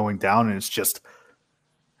blood's going down, and it's just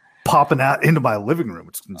popping out into my living room.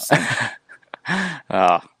 It's insane.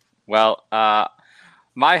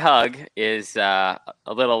 My hug is a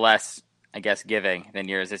little less, I guess, giving than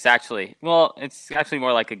yours. It's actually more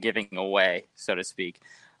like a giving away, so to speak.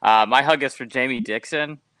 My hug is for Jamie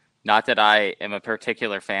Dixon. Not that I am a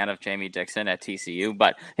particular fan of Jamie Dixon at TCU,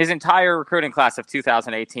 but his entire recruiting class of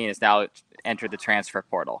 2018 has now entered the transfer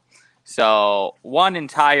portal. So one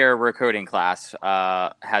entire recruiting class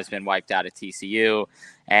has been wiped out at TCU,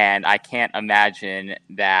 and I can't imagine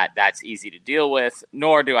that that's easy to deal with,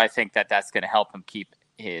 nor do I think that that's going to help him keep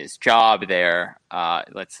his job there,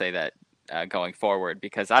 let's say that going forward,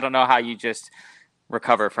 because I don't know how you just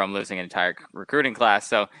recover from losing an entire recruiting class.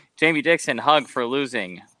 So Jamie Dixon, hug for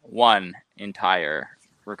losing one entire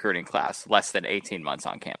recruiting class, less than 18 months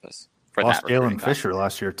on campus. For lost that Galen class. Fisher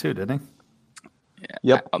last year too, didn't he? Yeah.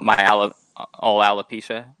 Yep.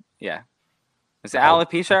 Alopecia. Yeah. Was it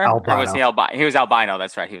alopecia? Albino. Or was he albino? He was albino.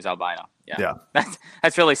 That's right. He was albino. Yeah.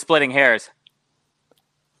 That's really splitting hairs.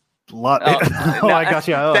 I got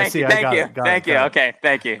you. Oh, thank you. Okay.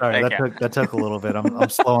 Thank you. Sorry, that took a little bit. I'm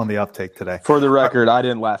slow on the uptake today. For the record, I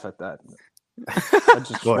didn't laugh at that. I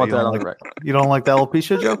just want that on the record. You don't like the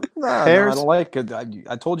alopecia joke? No, I don't like it.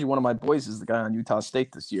 I told you one of my boys is the guy on Utah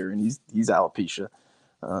State this year, and he's alopecia.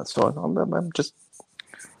 So I'm just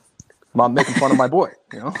making fun of my boy.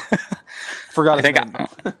 You know, forgot his name.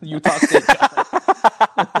 Utah State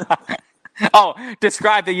guy. Oh,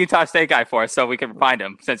 describe the Utah State guy for us so we can find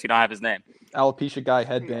him since you don't have his name. Alopecia guy,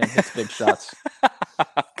 headband, hits big shots.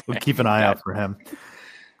 Okay. We'll keep an eye out for him.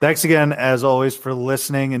 Thanks again, as always, for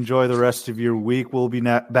listening. Enjoy the rest of your week. We'll be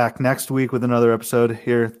back next week with another episode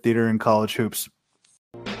here at Theater and College Hoops.